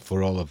make up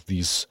for all of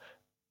these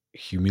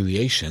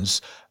humiliations,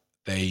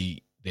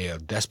 they are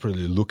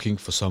desperately looking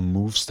for some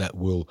moves that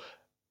will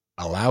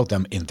allow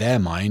them, in their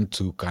mind,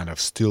 to kind of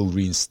still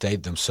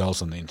reinstate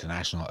themselves on the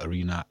international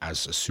arena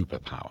as a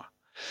superpower.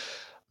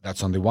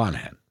 That's on the one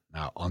hand.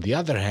 Now, on the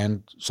other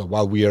hand, so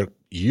while we are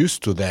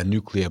used to their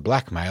nuclear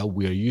blackmail,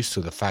 we are used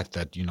to the fact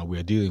that, we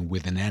are dealing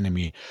with an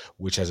enemy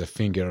which has a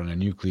finger on the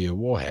nuclear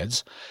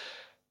warheads.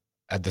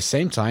 At the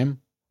same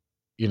time,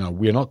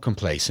 we are not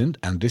complacent,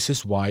 and this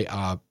is why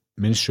our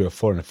Ministry of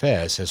Foreign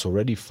Affairs has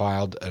already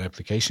filed an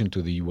application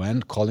to the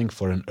UN calling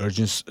for an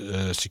urgent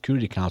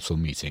Security Council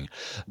meeting,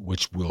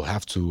 which will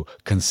have to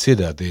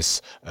consider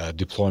this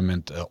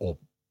deployment or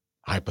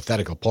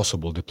hypothetical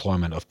possible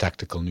deployment of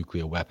tactical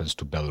nuclear weapons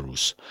to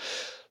Belarus.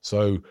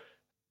 So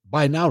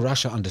by now,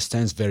 Russia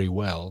understands very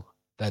well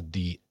that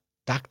the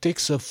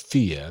tactics of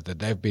fear that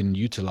they've been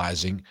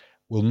utilizing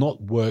will not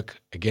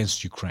work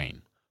against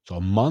Ukraine. So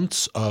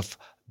months of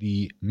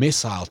the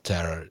missile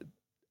terror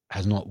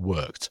has not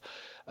worked.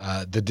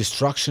 The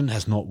destruction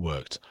has not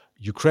worked.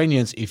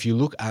 Ukrainians, if you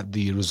look at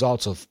the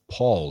results of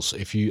polls,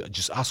 if you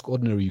just ask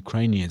ordinary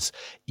Ukrainians,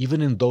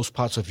 even in those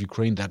parts of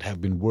Ukraine that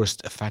have been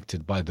worst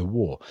affected by the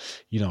war,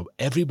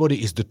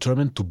 everybody is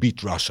determined to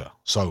beat Russia.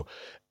 So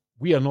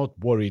we are not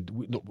worried.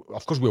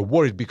 Of course, we're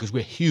worried because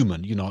we're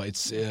human.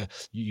 It's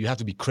you have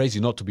to be crazy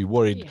not to be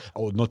worried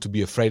or not to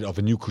be afraid of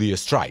a nuclear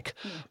strike.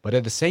 Yeah. But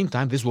at the same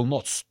time, this will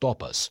not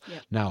stop us. Yeah.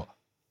 Now,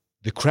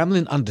 the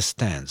Kremlin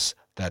understands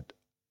that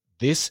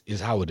this is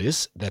how it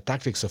is. Their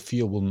tactics of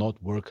fear will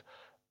not work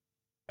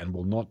and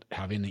will not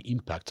have any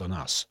impact on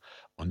us,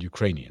 on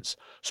Ukrainians.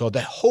 So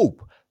they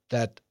hope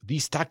that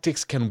these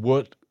tactics can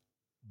work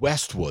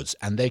westwards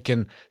and they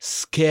can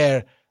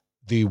scare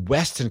the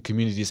Western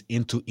communities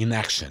into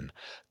inaction.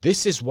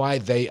 This is why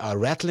they are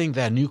rattling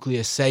their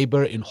nuclear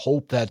saber in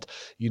hope that,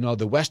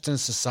 the Western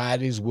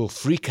societies will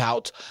freak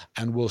out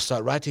and will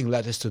start writing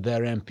letters to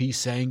their MPs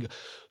saying,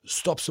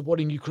 stop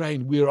supporting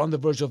Ukraine, we are on the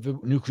verge of a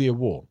nuclear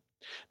war.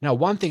 Now,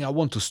 one thing I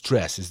want to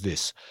stress is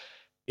this.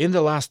 In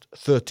the last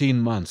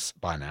 13 months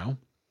by now,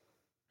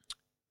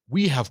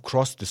 we have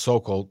crossed the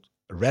so-called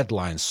red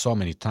lines so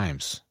many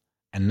times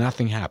and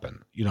nothing happened.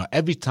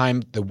 Every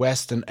time the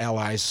Western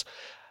allies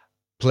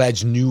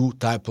pledge new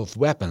type of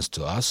weapons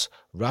to us,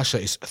 Russia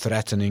is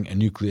threatening a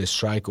nuclear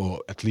strike,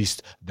 or at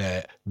least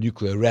the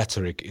nuclear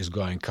rhetoric is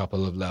going a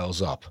couple of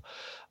levels up.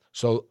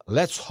 So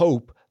let's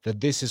hope that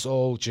this is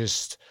all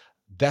just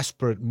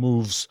desperate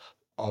moves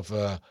of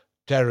a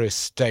terrorist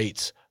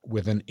state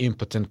with an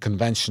impotent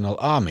conventional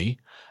army,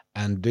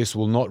 and this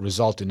will not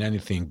result in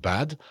anything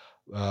bad.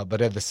 But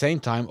at the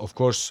same time, of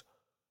course,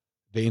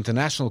 the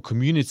international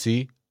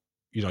community,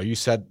 you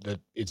said that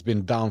it's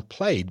been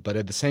downplayed, but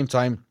at the same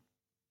time,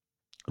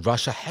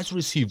 Russia has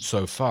received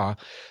so far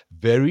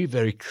very,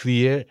 very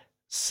clear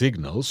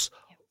signals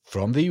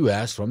from the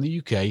US, from the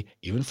UK,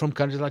 even from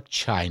countries like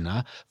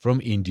China,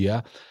 from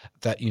India,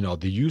 that,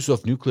 the use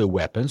of nuclear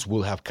weapons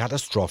will have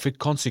catastrophic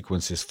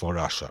consequences for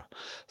Russia.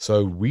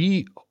 So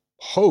we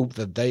hope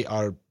that they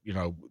are,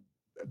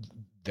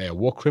 they are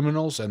war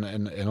criminals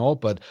and all,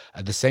 but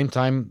at the same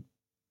time,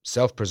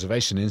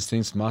 self-preservation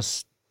instincts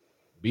must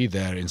be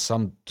there to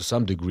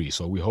some degree.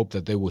 So we hope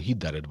that they will heed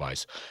that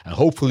advice. And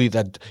hopefully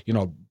that,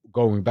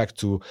 going back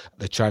to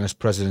the China's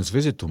president's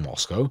visit to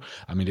Moscow,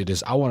 it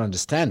is our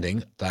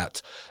understanding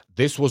that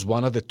this was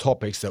one of the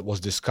topics that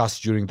was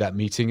discussed during that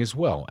meeting as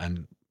well.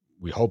 And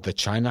we hope that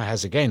China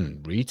has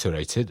again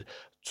reiterated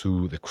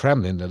to the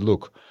Kremlin that,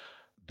 look,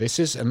 this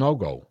is a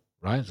no-go,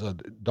 right? So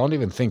don't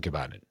even think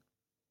about it.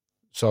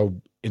 So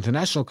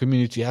international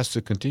community has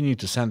to continue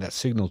to send that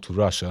signal to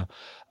Russia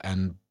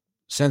and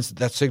send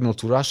that signal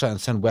to Russia and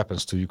send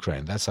weapons to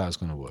Ukraine. That's how it's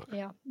going to work.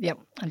 Yeah, yep,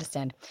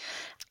 understand.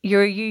 You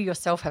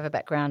yourself have a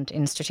background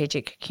in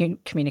strategic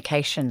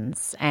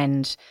communications,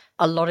 and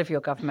a lot of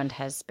your government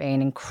has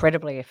been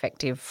incredibly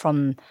effective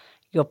from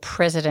your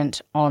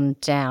president on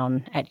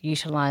down at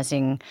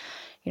utilising,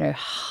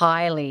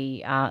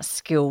 highly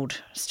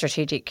skilled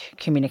strategic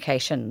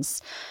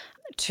communications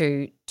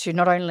to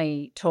not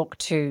only talk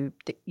to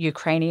the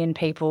Ukrainian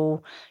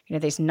people,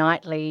 these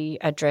nightly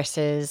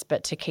addresses,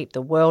 but to keep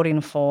the world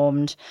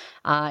informed.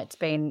 It's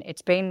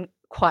been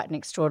quite an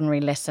extraordinary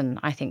lesson,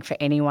 I think, for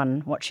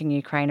anyone watching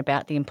Ukraine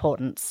about the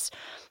importance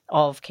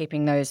of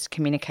keeping those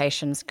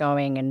communications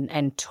going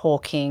and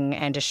talking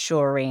and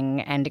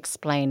assuring and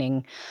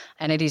explaining.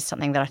 And it is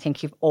something that I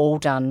think you've all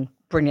done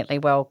brilliantly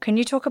well. Can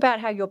you talk about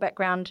how your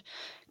background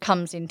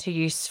comes into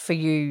use for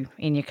you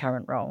in your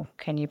current role?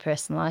 Can you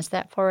personalise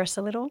that for us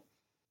a little?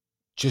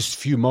 Just a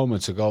few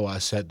moments ago, I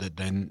said that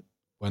then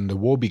when the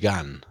war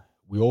began,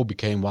 we all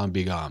became one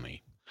big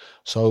army.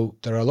 So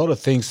there are a lot of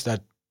things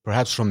that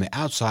perhaps from the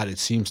outside, it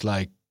seems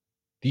like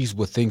these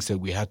were things that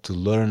we had to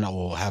learn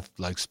or have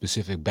like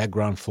specific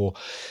background for.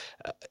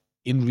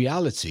 In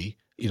reality,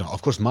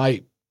 of course,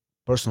 my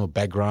personal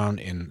background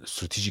in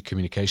strategic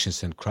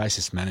communications and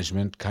crisis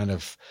management kind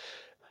of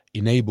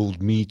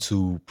enabled me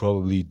to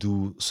probably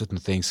do certain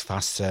things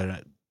faster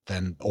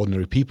than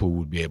ordinary people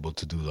would be able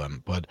to do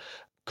them. But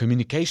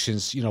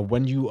communications,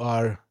 when you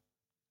are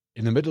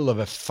in the middle of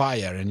a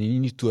fire and you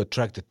need to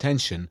attract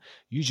attention,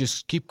 you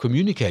just keep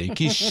communicating,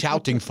 keep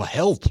shouting for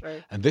help.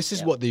 And this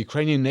is what the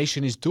Ukrainian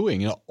nation is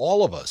doing.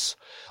 All of us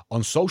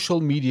on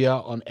social media,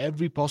 on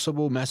every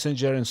possible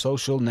messenger and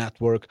social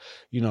network,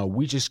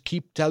 we just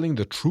keep telling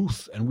the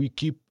truth and we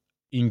keep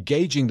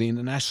engaging the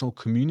international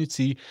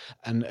community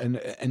and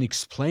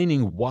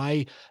explaining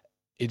why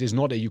it is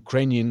not a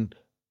Ukrainian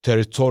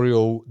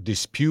territorial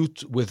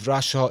dispute with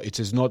Russia.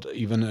 It is not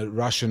even a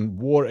Russian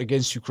war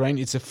against Ukraine.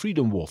 It's a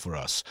freedom war for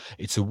us.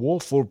 It's a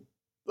war for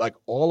like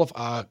all of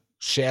our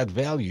shared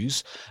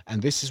values.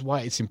 And this is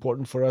why it's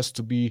important for us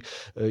to be,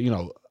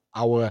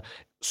 our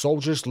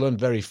soldiers learn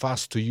very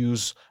fast to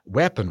use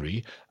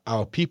weaponry.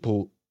 Our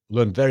people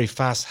learn very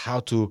fast how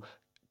to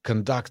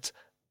conduct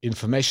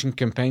information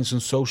campaigns on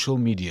social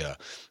media.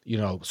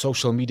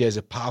 Social media is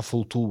a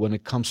powerful tool when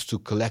it comes to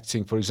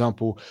collecting. For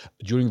example,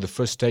 during the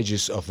first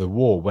stages of the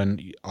war,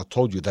 when I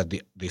told you that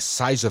the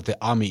size of the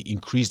army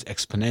increased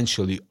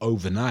exponentially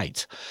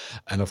overnight.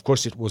 And of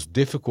course, it was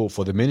difficult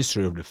for the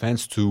Ministry of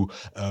Defense to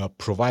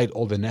provide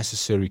all the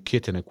necessary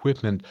kit and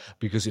equipment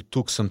because it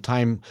took some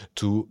time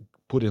to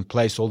put in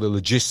place all the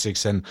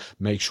logistics and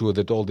make sure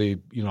that all the,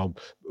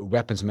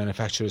 weapons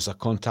manufacturers are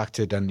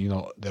contacted and,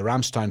 the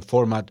Ramstein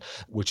format,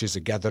 which is a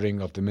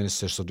gathering of the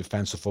ministers of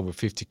defense of over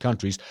 50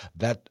 countries,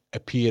 that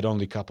appeared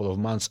only a couple of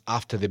months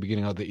after the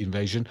beginning of the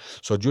invasion.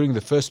 So during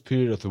the first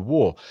period of the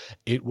war,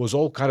 it was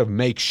all kind of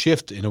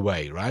makeshift in a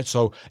way, right?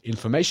 So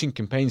information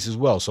campaigns as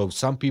well. So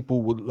some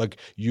people would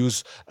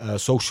use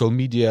social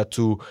media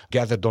to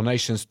gather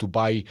donations to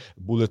buy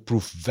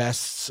bulletproof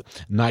vests,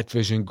 night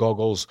vision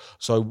goggles.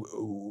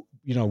 So,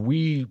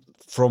 we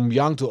from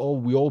young to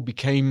old, we all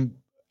became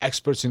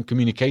experts in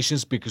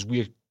communications because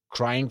we are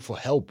crying for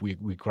help.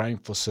 We're crying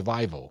for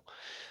survival.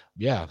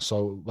 Yeah.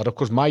 So, but of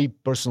course, my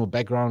personal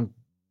background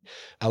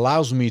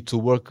allows me to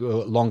work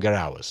longer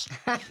hours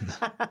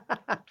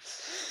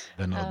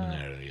than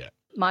ordinarily. Yeah.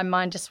 My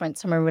mind just went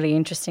somewhere really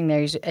interesting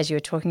there as you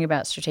were talking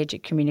about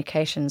strategic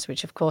communications,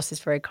 which of course is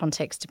very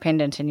context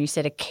dependent. And you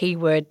said a key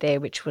word there,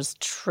 which was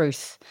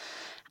truth.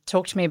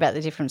 Talk to me about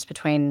the difference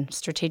between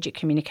strategic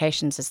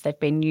communications as they've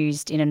been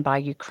used in and by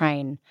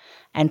Ukraine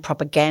and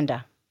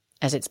propaganda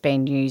as it's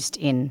been used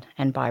in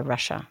and by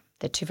Russia.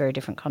 They're two very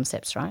different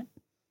concepts, right?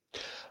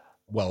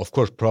 Well, of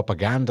course,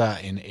 propaganda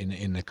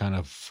in the kind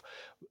of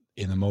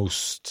in the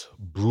most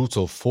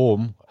brutal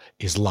form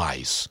is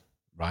lies,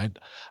 right?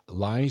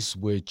 Lies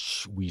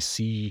which we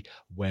see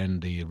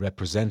when the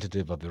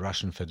representative of the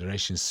Russian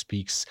Federation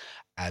speaks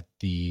at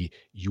the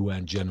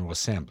UN General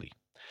Assembly.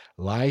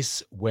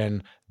 Lies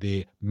when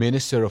the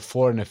Minister of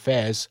Foreign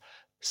Affairs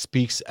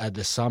speaks at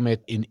the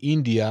summit in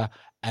India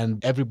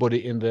and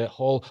everybody in the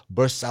hall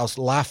bursts out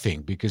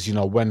laughing because,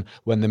 when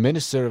the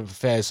Minister of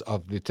Affairs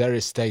of the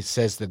terrorist state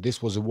says that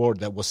this was a war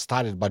that was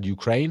started by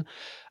Ukraine,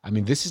 I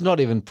mean, this is not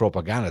even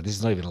propaganda. This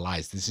is not even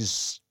lies. This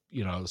is,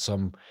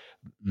 some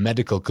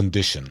medical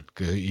condition.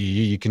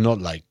 You cannot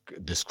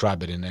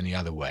describe it in any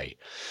other way.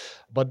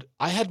 But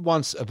I had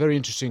once a very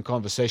interesting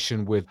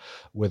conversation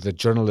with a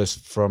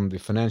journalist from the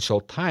Financial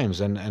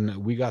Times, and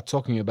we got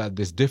talking about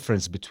this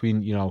difference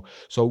between,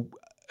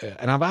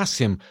 and I've asked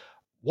him,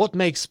 what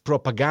makes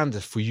propaganda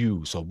for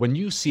you? So when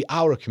you see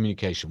our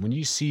communication, when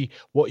you see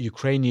what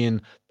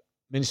Ukrainian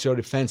Ministry of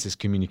Defense is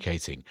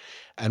communicating,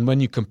 and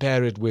when you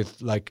compare it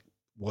with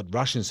what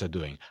Russians are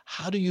doing,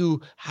 do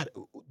you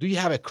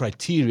have a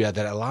criteria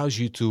that allows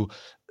you to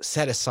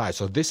set aside?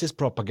 So this is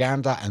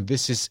propaganda and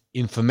this is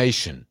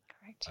information.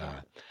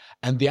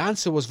 And the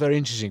answer was very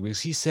interesting because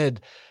he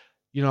said,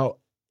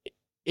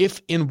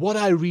 if in what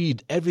I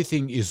read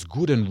everything is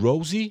good and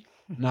rosy,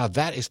 now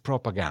that is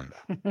propaganda.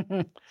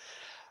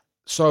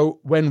 So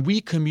when we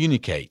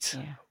communicate,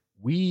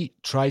 we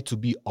try to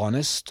be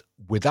honest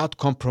without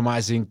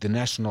compromising the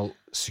national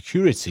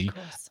security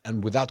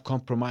and without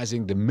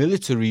compromising the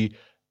military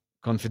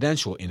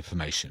confidential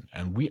information.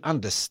 And we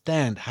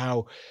understand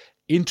how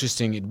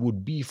interesting it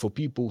would be for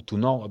people to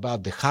know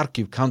about the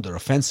Kharkiv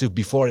counteroffensive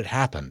before it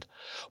happened.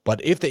 But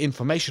if the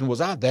information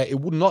was out there, it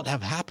would not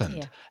have happened.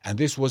 Yeah. And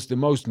this was the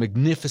most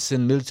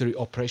magnificent military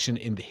operation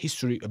in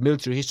the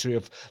military history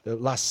of the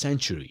last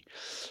century.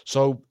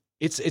 So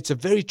it's a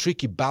very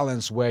tricky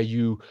balance where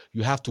you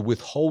have to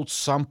withhold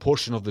some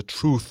portion of the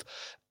truth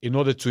in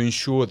order to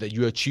ensure that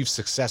you achieve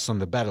success on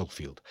the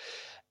battlefield.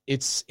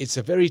 It's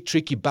a very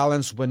tricky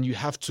balance when you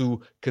have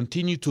to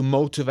continue to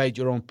motivate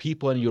your own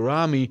people and your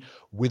army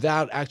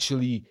without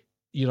actually,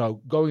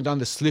 going down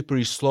the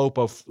slippery slope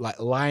of like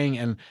lying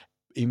and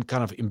in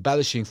kind of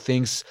embellishing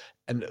things,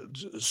 and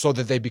so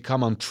that they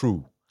become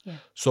untrue. Yeah.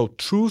 So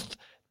truth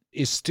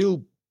is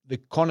still the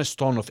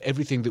cornerstone of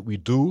everything that we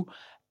do,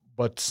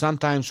 but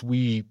sometimes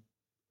we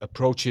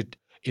approach it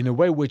in a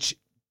way which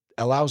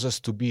allows us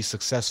to be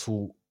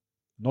successful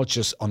not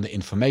just on the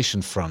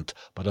information front,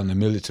 but on the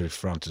military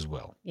front as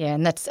well. Yeah,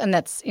 and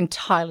that's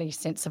entirely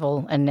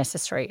sensible and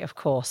necessary, of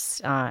course,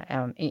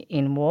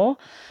 in war.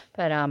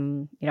 But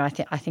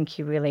I think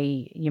you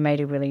made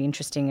a really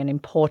interesting and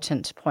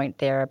important point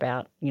there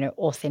about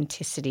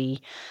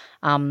authenticity,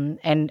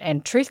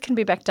 and truth can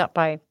be backed up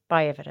by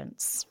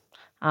evidence.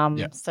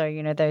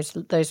 So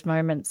those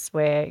moments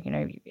where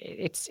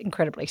it's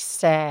incredibly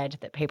sad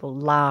that people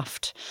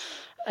laughed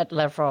at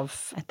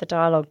Lavrov at the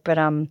dialogue, but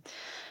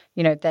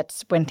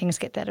that's when things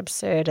get that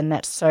absurd and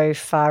that's so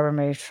far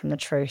removed from the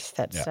truth.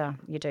 That's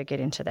you do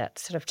get into that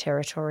sort of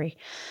territory.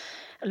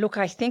 Look,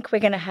 I think we're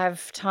going to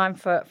have time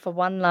for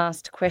one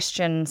last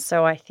question.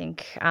 So I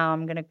think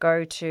I'm going to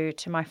go to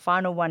my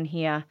final one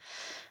here.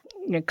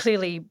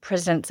 Clearly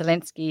President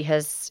Zelensky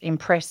has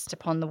impressed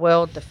upon the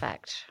world the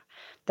fact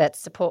that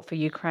support for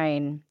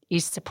Ukraine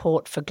is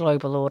support for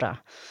global order.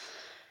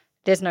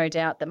 There's no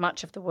doubt that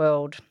much of the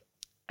world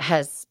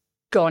has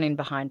gone in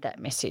behind that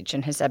message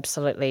and has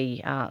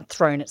absolutely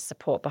thrown its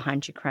support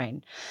behind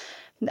Ukraine.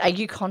 Are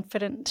you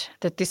confident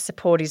that this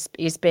support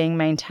is being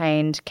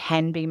maintained,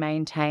 can be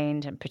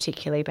maintained, and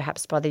particularly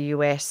perhaps by the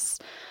US?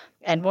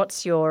 And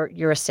what's your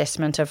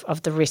assessment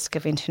of the risk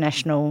of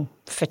international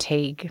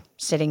fatigue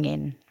setting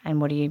in?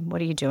 And what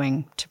are you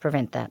doing to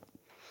prevent that?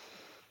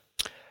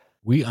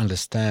 We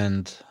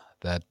understand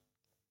that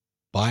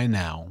by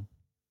now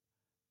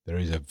there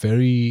is a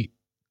very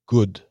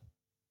good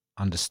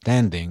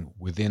understanding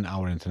within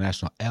our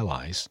international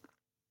allies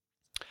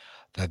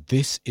that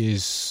this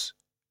is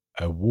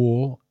a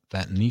war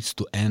that needs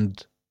to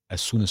end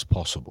as soon as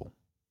possible.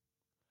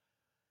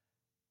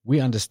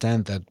 We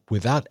understand that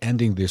without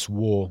ending this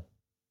war,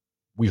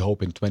 we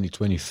hope in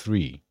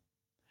 2023,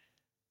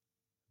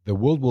 the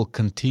world will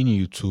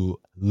continue to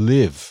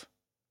live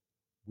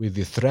with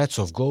the threats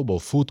of global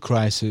food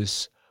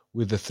crisis,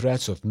 with the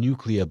threats of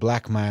nuclear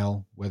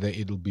blackmail, whether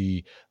it'll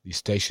be the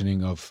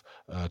stationing of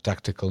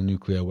tactical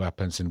nuclear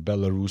weapons in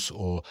Belarus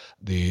or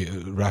the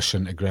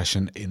Russian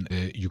aggression in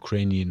the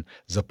Ukrainian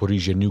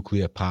Zaporizhzhia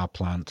nuclear power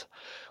plant.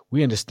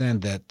 We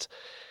understand that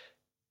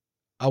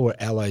our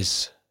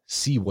allies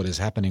see what is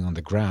happening on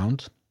the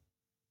ground,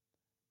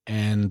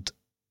 and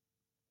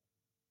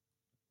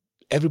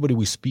everybody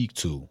we speak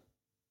to,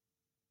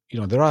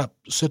 there are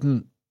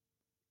certain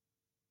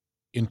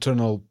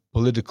internal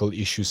political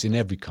issues in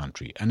every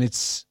country, and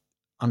it's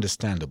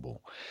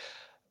understandable.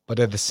 But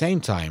at the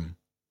same time,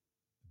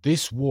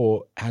 this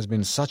war has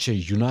been such a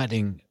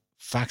uniting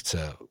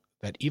factor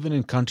that even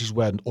in countries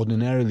where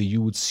ordinarily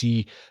you would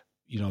see,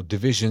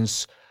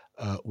 divisions,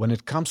 when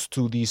it comes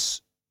to the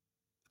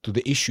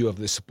issue of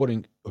the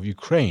supporting of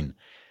Ukraine,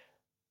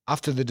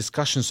 after the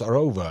discussions are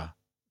over,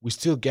 we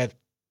still get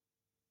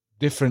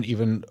different,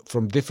 even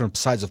from different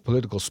sides of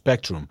political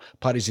spectrum,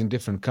 parties in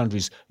different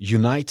countries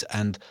unite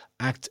and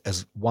act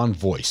as one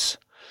voice.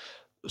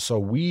 So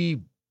we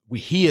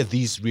hear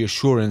these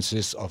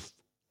reassurances of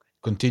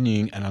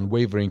continuing an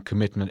unwavering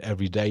commitment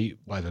every day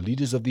by the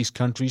leaders of these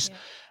countries. Yeah.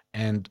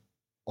 And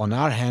on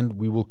our hand,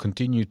 we will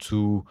continue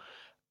to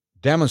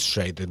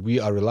demonstrate that we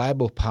are a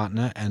reliable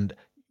partner, and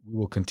we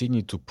will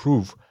continue to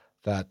prove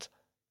that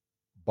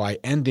by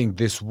ending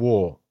this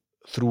war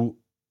through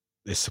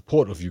the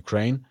support of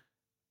Ukraine,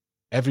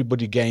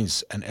 everybody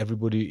gains and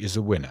everybody is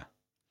a winner.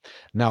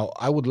 Now,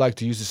 I would like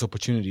to use this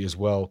opportunity as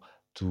well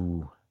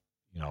to,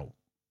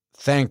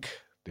 thank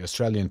the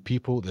Australian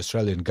people, the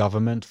Australian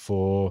government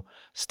for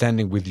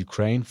standing with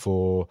Ukraine,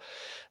 for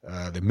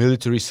the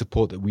military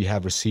support that we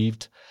have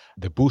received.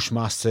 The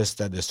Bushmasters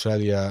that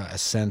Australia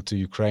has sent to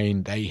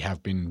Ukraine, they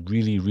have been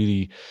really,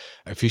 really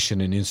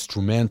efficient and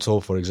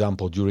instrumental, for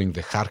example, during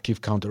the Kharkiv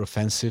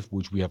counteroffensive,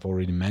 which we have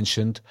already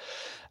mentioned.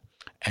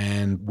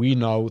 And we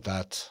know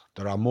that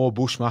there are more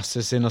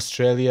Bushmasters in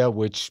Australia,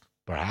 which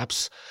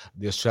perhaps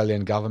the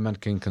Australian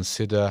government can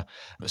consider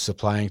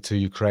supplying to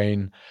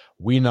Ukraine.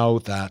 We know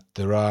that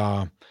there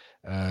are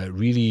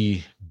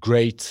really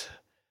great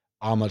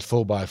armored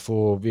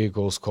 4x4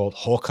 vehicles called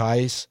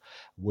Hawkeyes,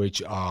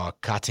 which are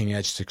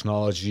cutting-edge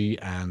technology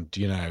and,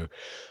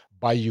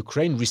 by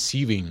Ukraine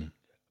receiving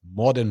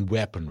modern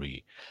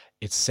weaponry,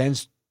 it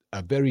sends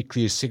a very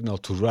clear signal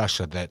to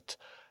Russia that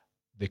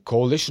the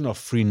coalition of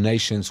free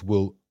nations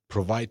will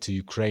provide to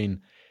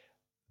Ukraine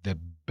the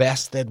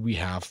best that we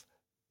have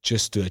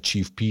just to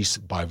achieve peace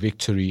by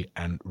victory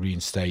and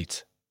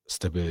reinstate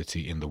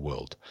stability in the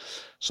world.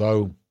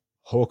 So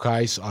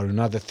Hawkeyes are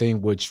another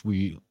thing which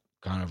we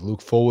kind of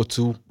look forward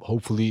to.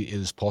 Hopefully it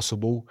is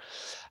possible.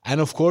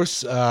 And of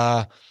course,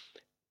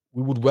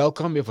 we would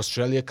welcome if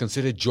Australia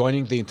considered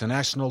joining the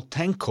international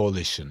tank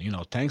coalition,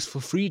 tanks for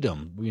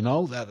freedom. We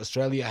know that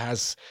Australia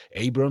has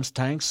Abrams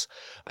tanks,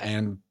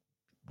 and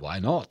why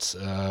not?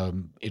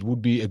 It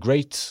would be a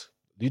great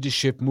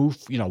leadership move.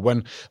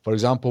 For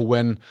example,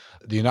 when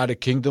the United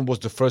Kingdom was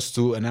the first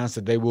to announce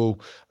that they will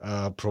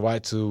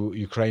provide to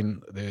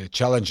Ukraine the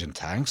Challenger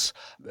tanks,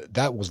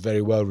 that was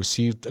very well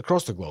received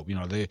across the globe.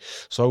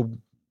 So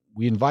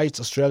we invite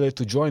Australia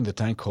to join the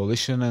tank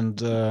coalition,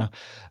 and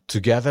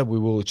together we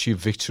will achieve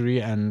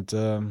victory and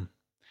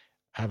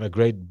have a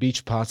great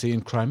beach party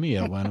in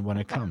Crimea when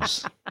it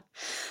comes.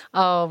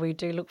 Oh, we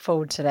do look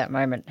forward to that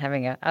moment,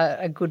 having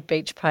a good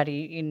beach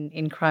party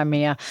in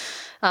Crimea.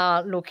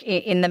 Look,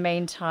 in the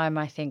meantime,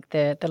 I think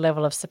the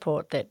level of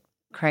support that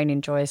Ukraine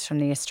enjoys from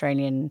the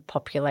Australian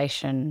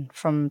population,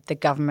 from the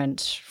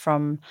government,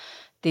 from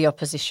the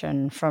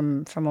opposition,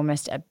 from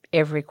almost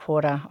every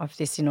quarter of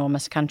this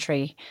enormous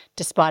country,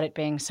 despite it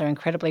being so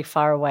incredibly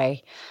far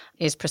away,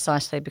 is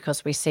precisely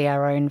because we see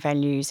our own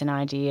values and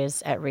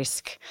ideas at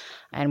risk,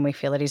 and we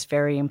feel it is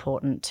very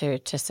important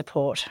to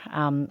support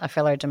a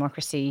fellow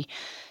democracy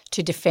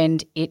to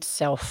defend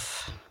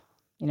itself.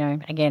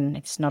 Again,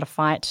 it's not a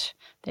fight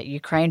that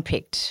Ukraine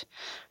picked.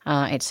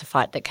 It's a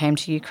fight that came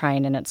to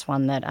Ukraine, and it's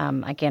one that,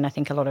 again, I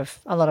think a lot of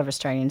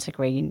Australians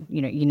agree.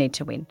 You need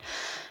to win.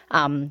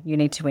 You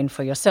need to win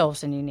for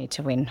yourselves, and you need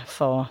to win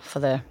for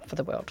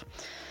the world.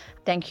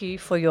 Thank you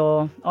for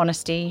your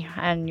honesty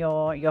and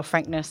your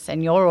frankness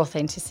and your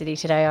authenticity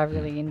today. I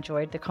really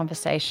enjoyed the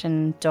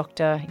conversation.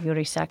 Dr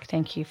Yuriy Sak,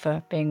 thank you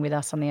for being with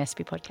us on the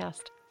SP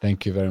podcast.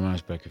 Thank you very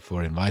much, Becky,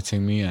 for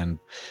inviting me, and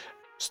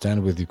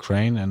stand with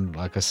Ukraine. And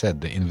like I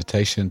said, the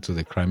invitation to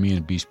the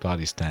Crimean Beach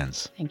Party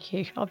stands. Thank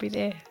you. I'll be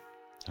there.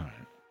 All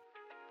right.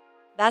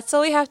 That's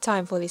all we have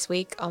time for this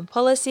week on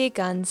Policy,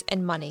 Guns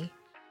and Money.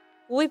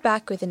 We'll be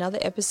back with another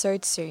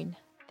episode soon.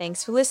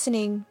 Thanks for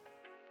listening.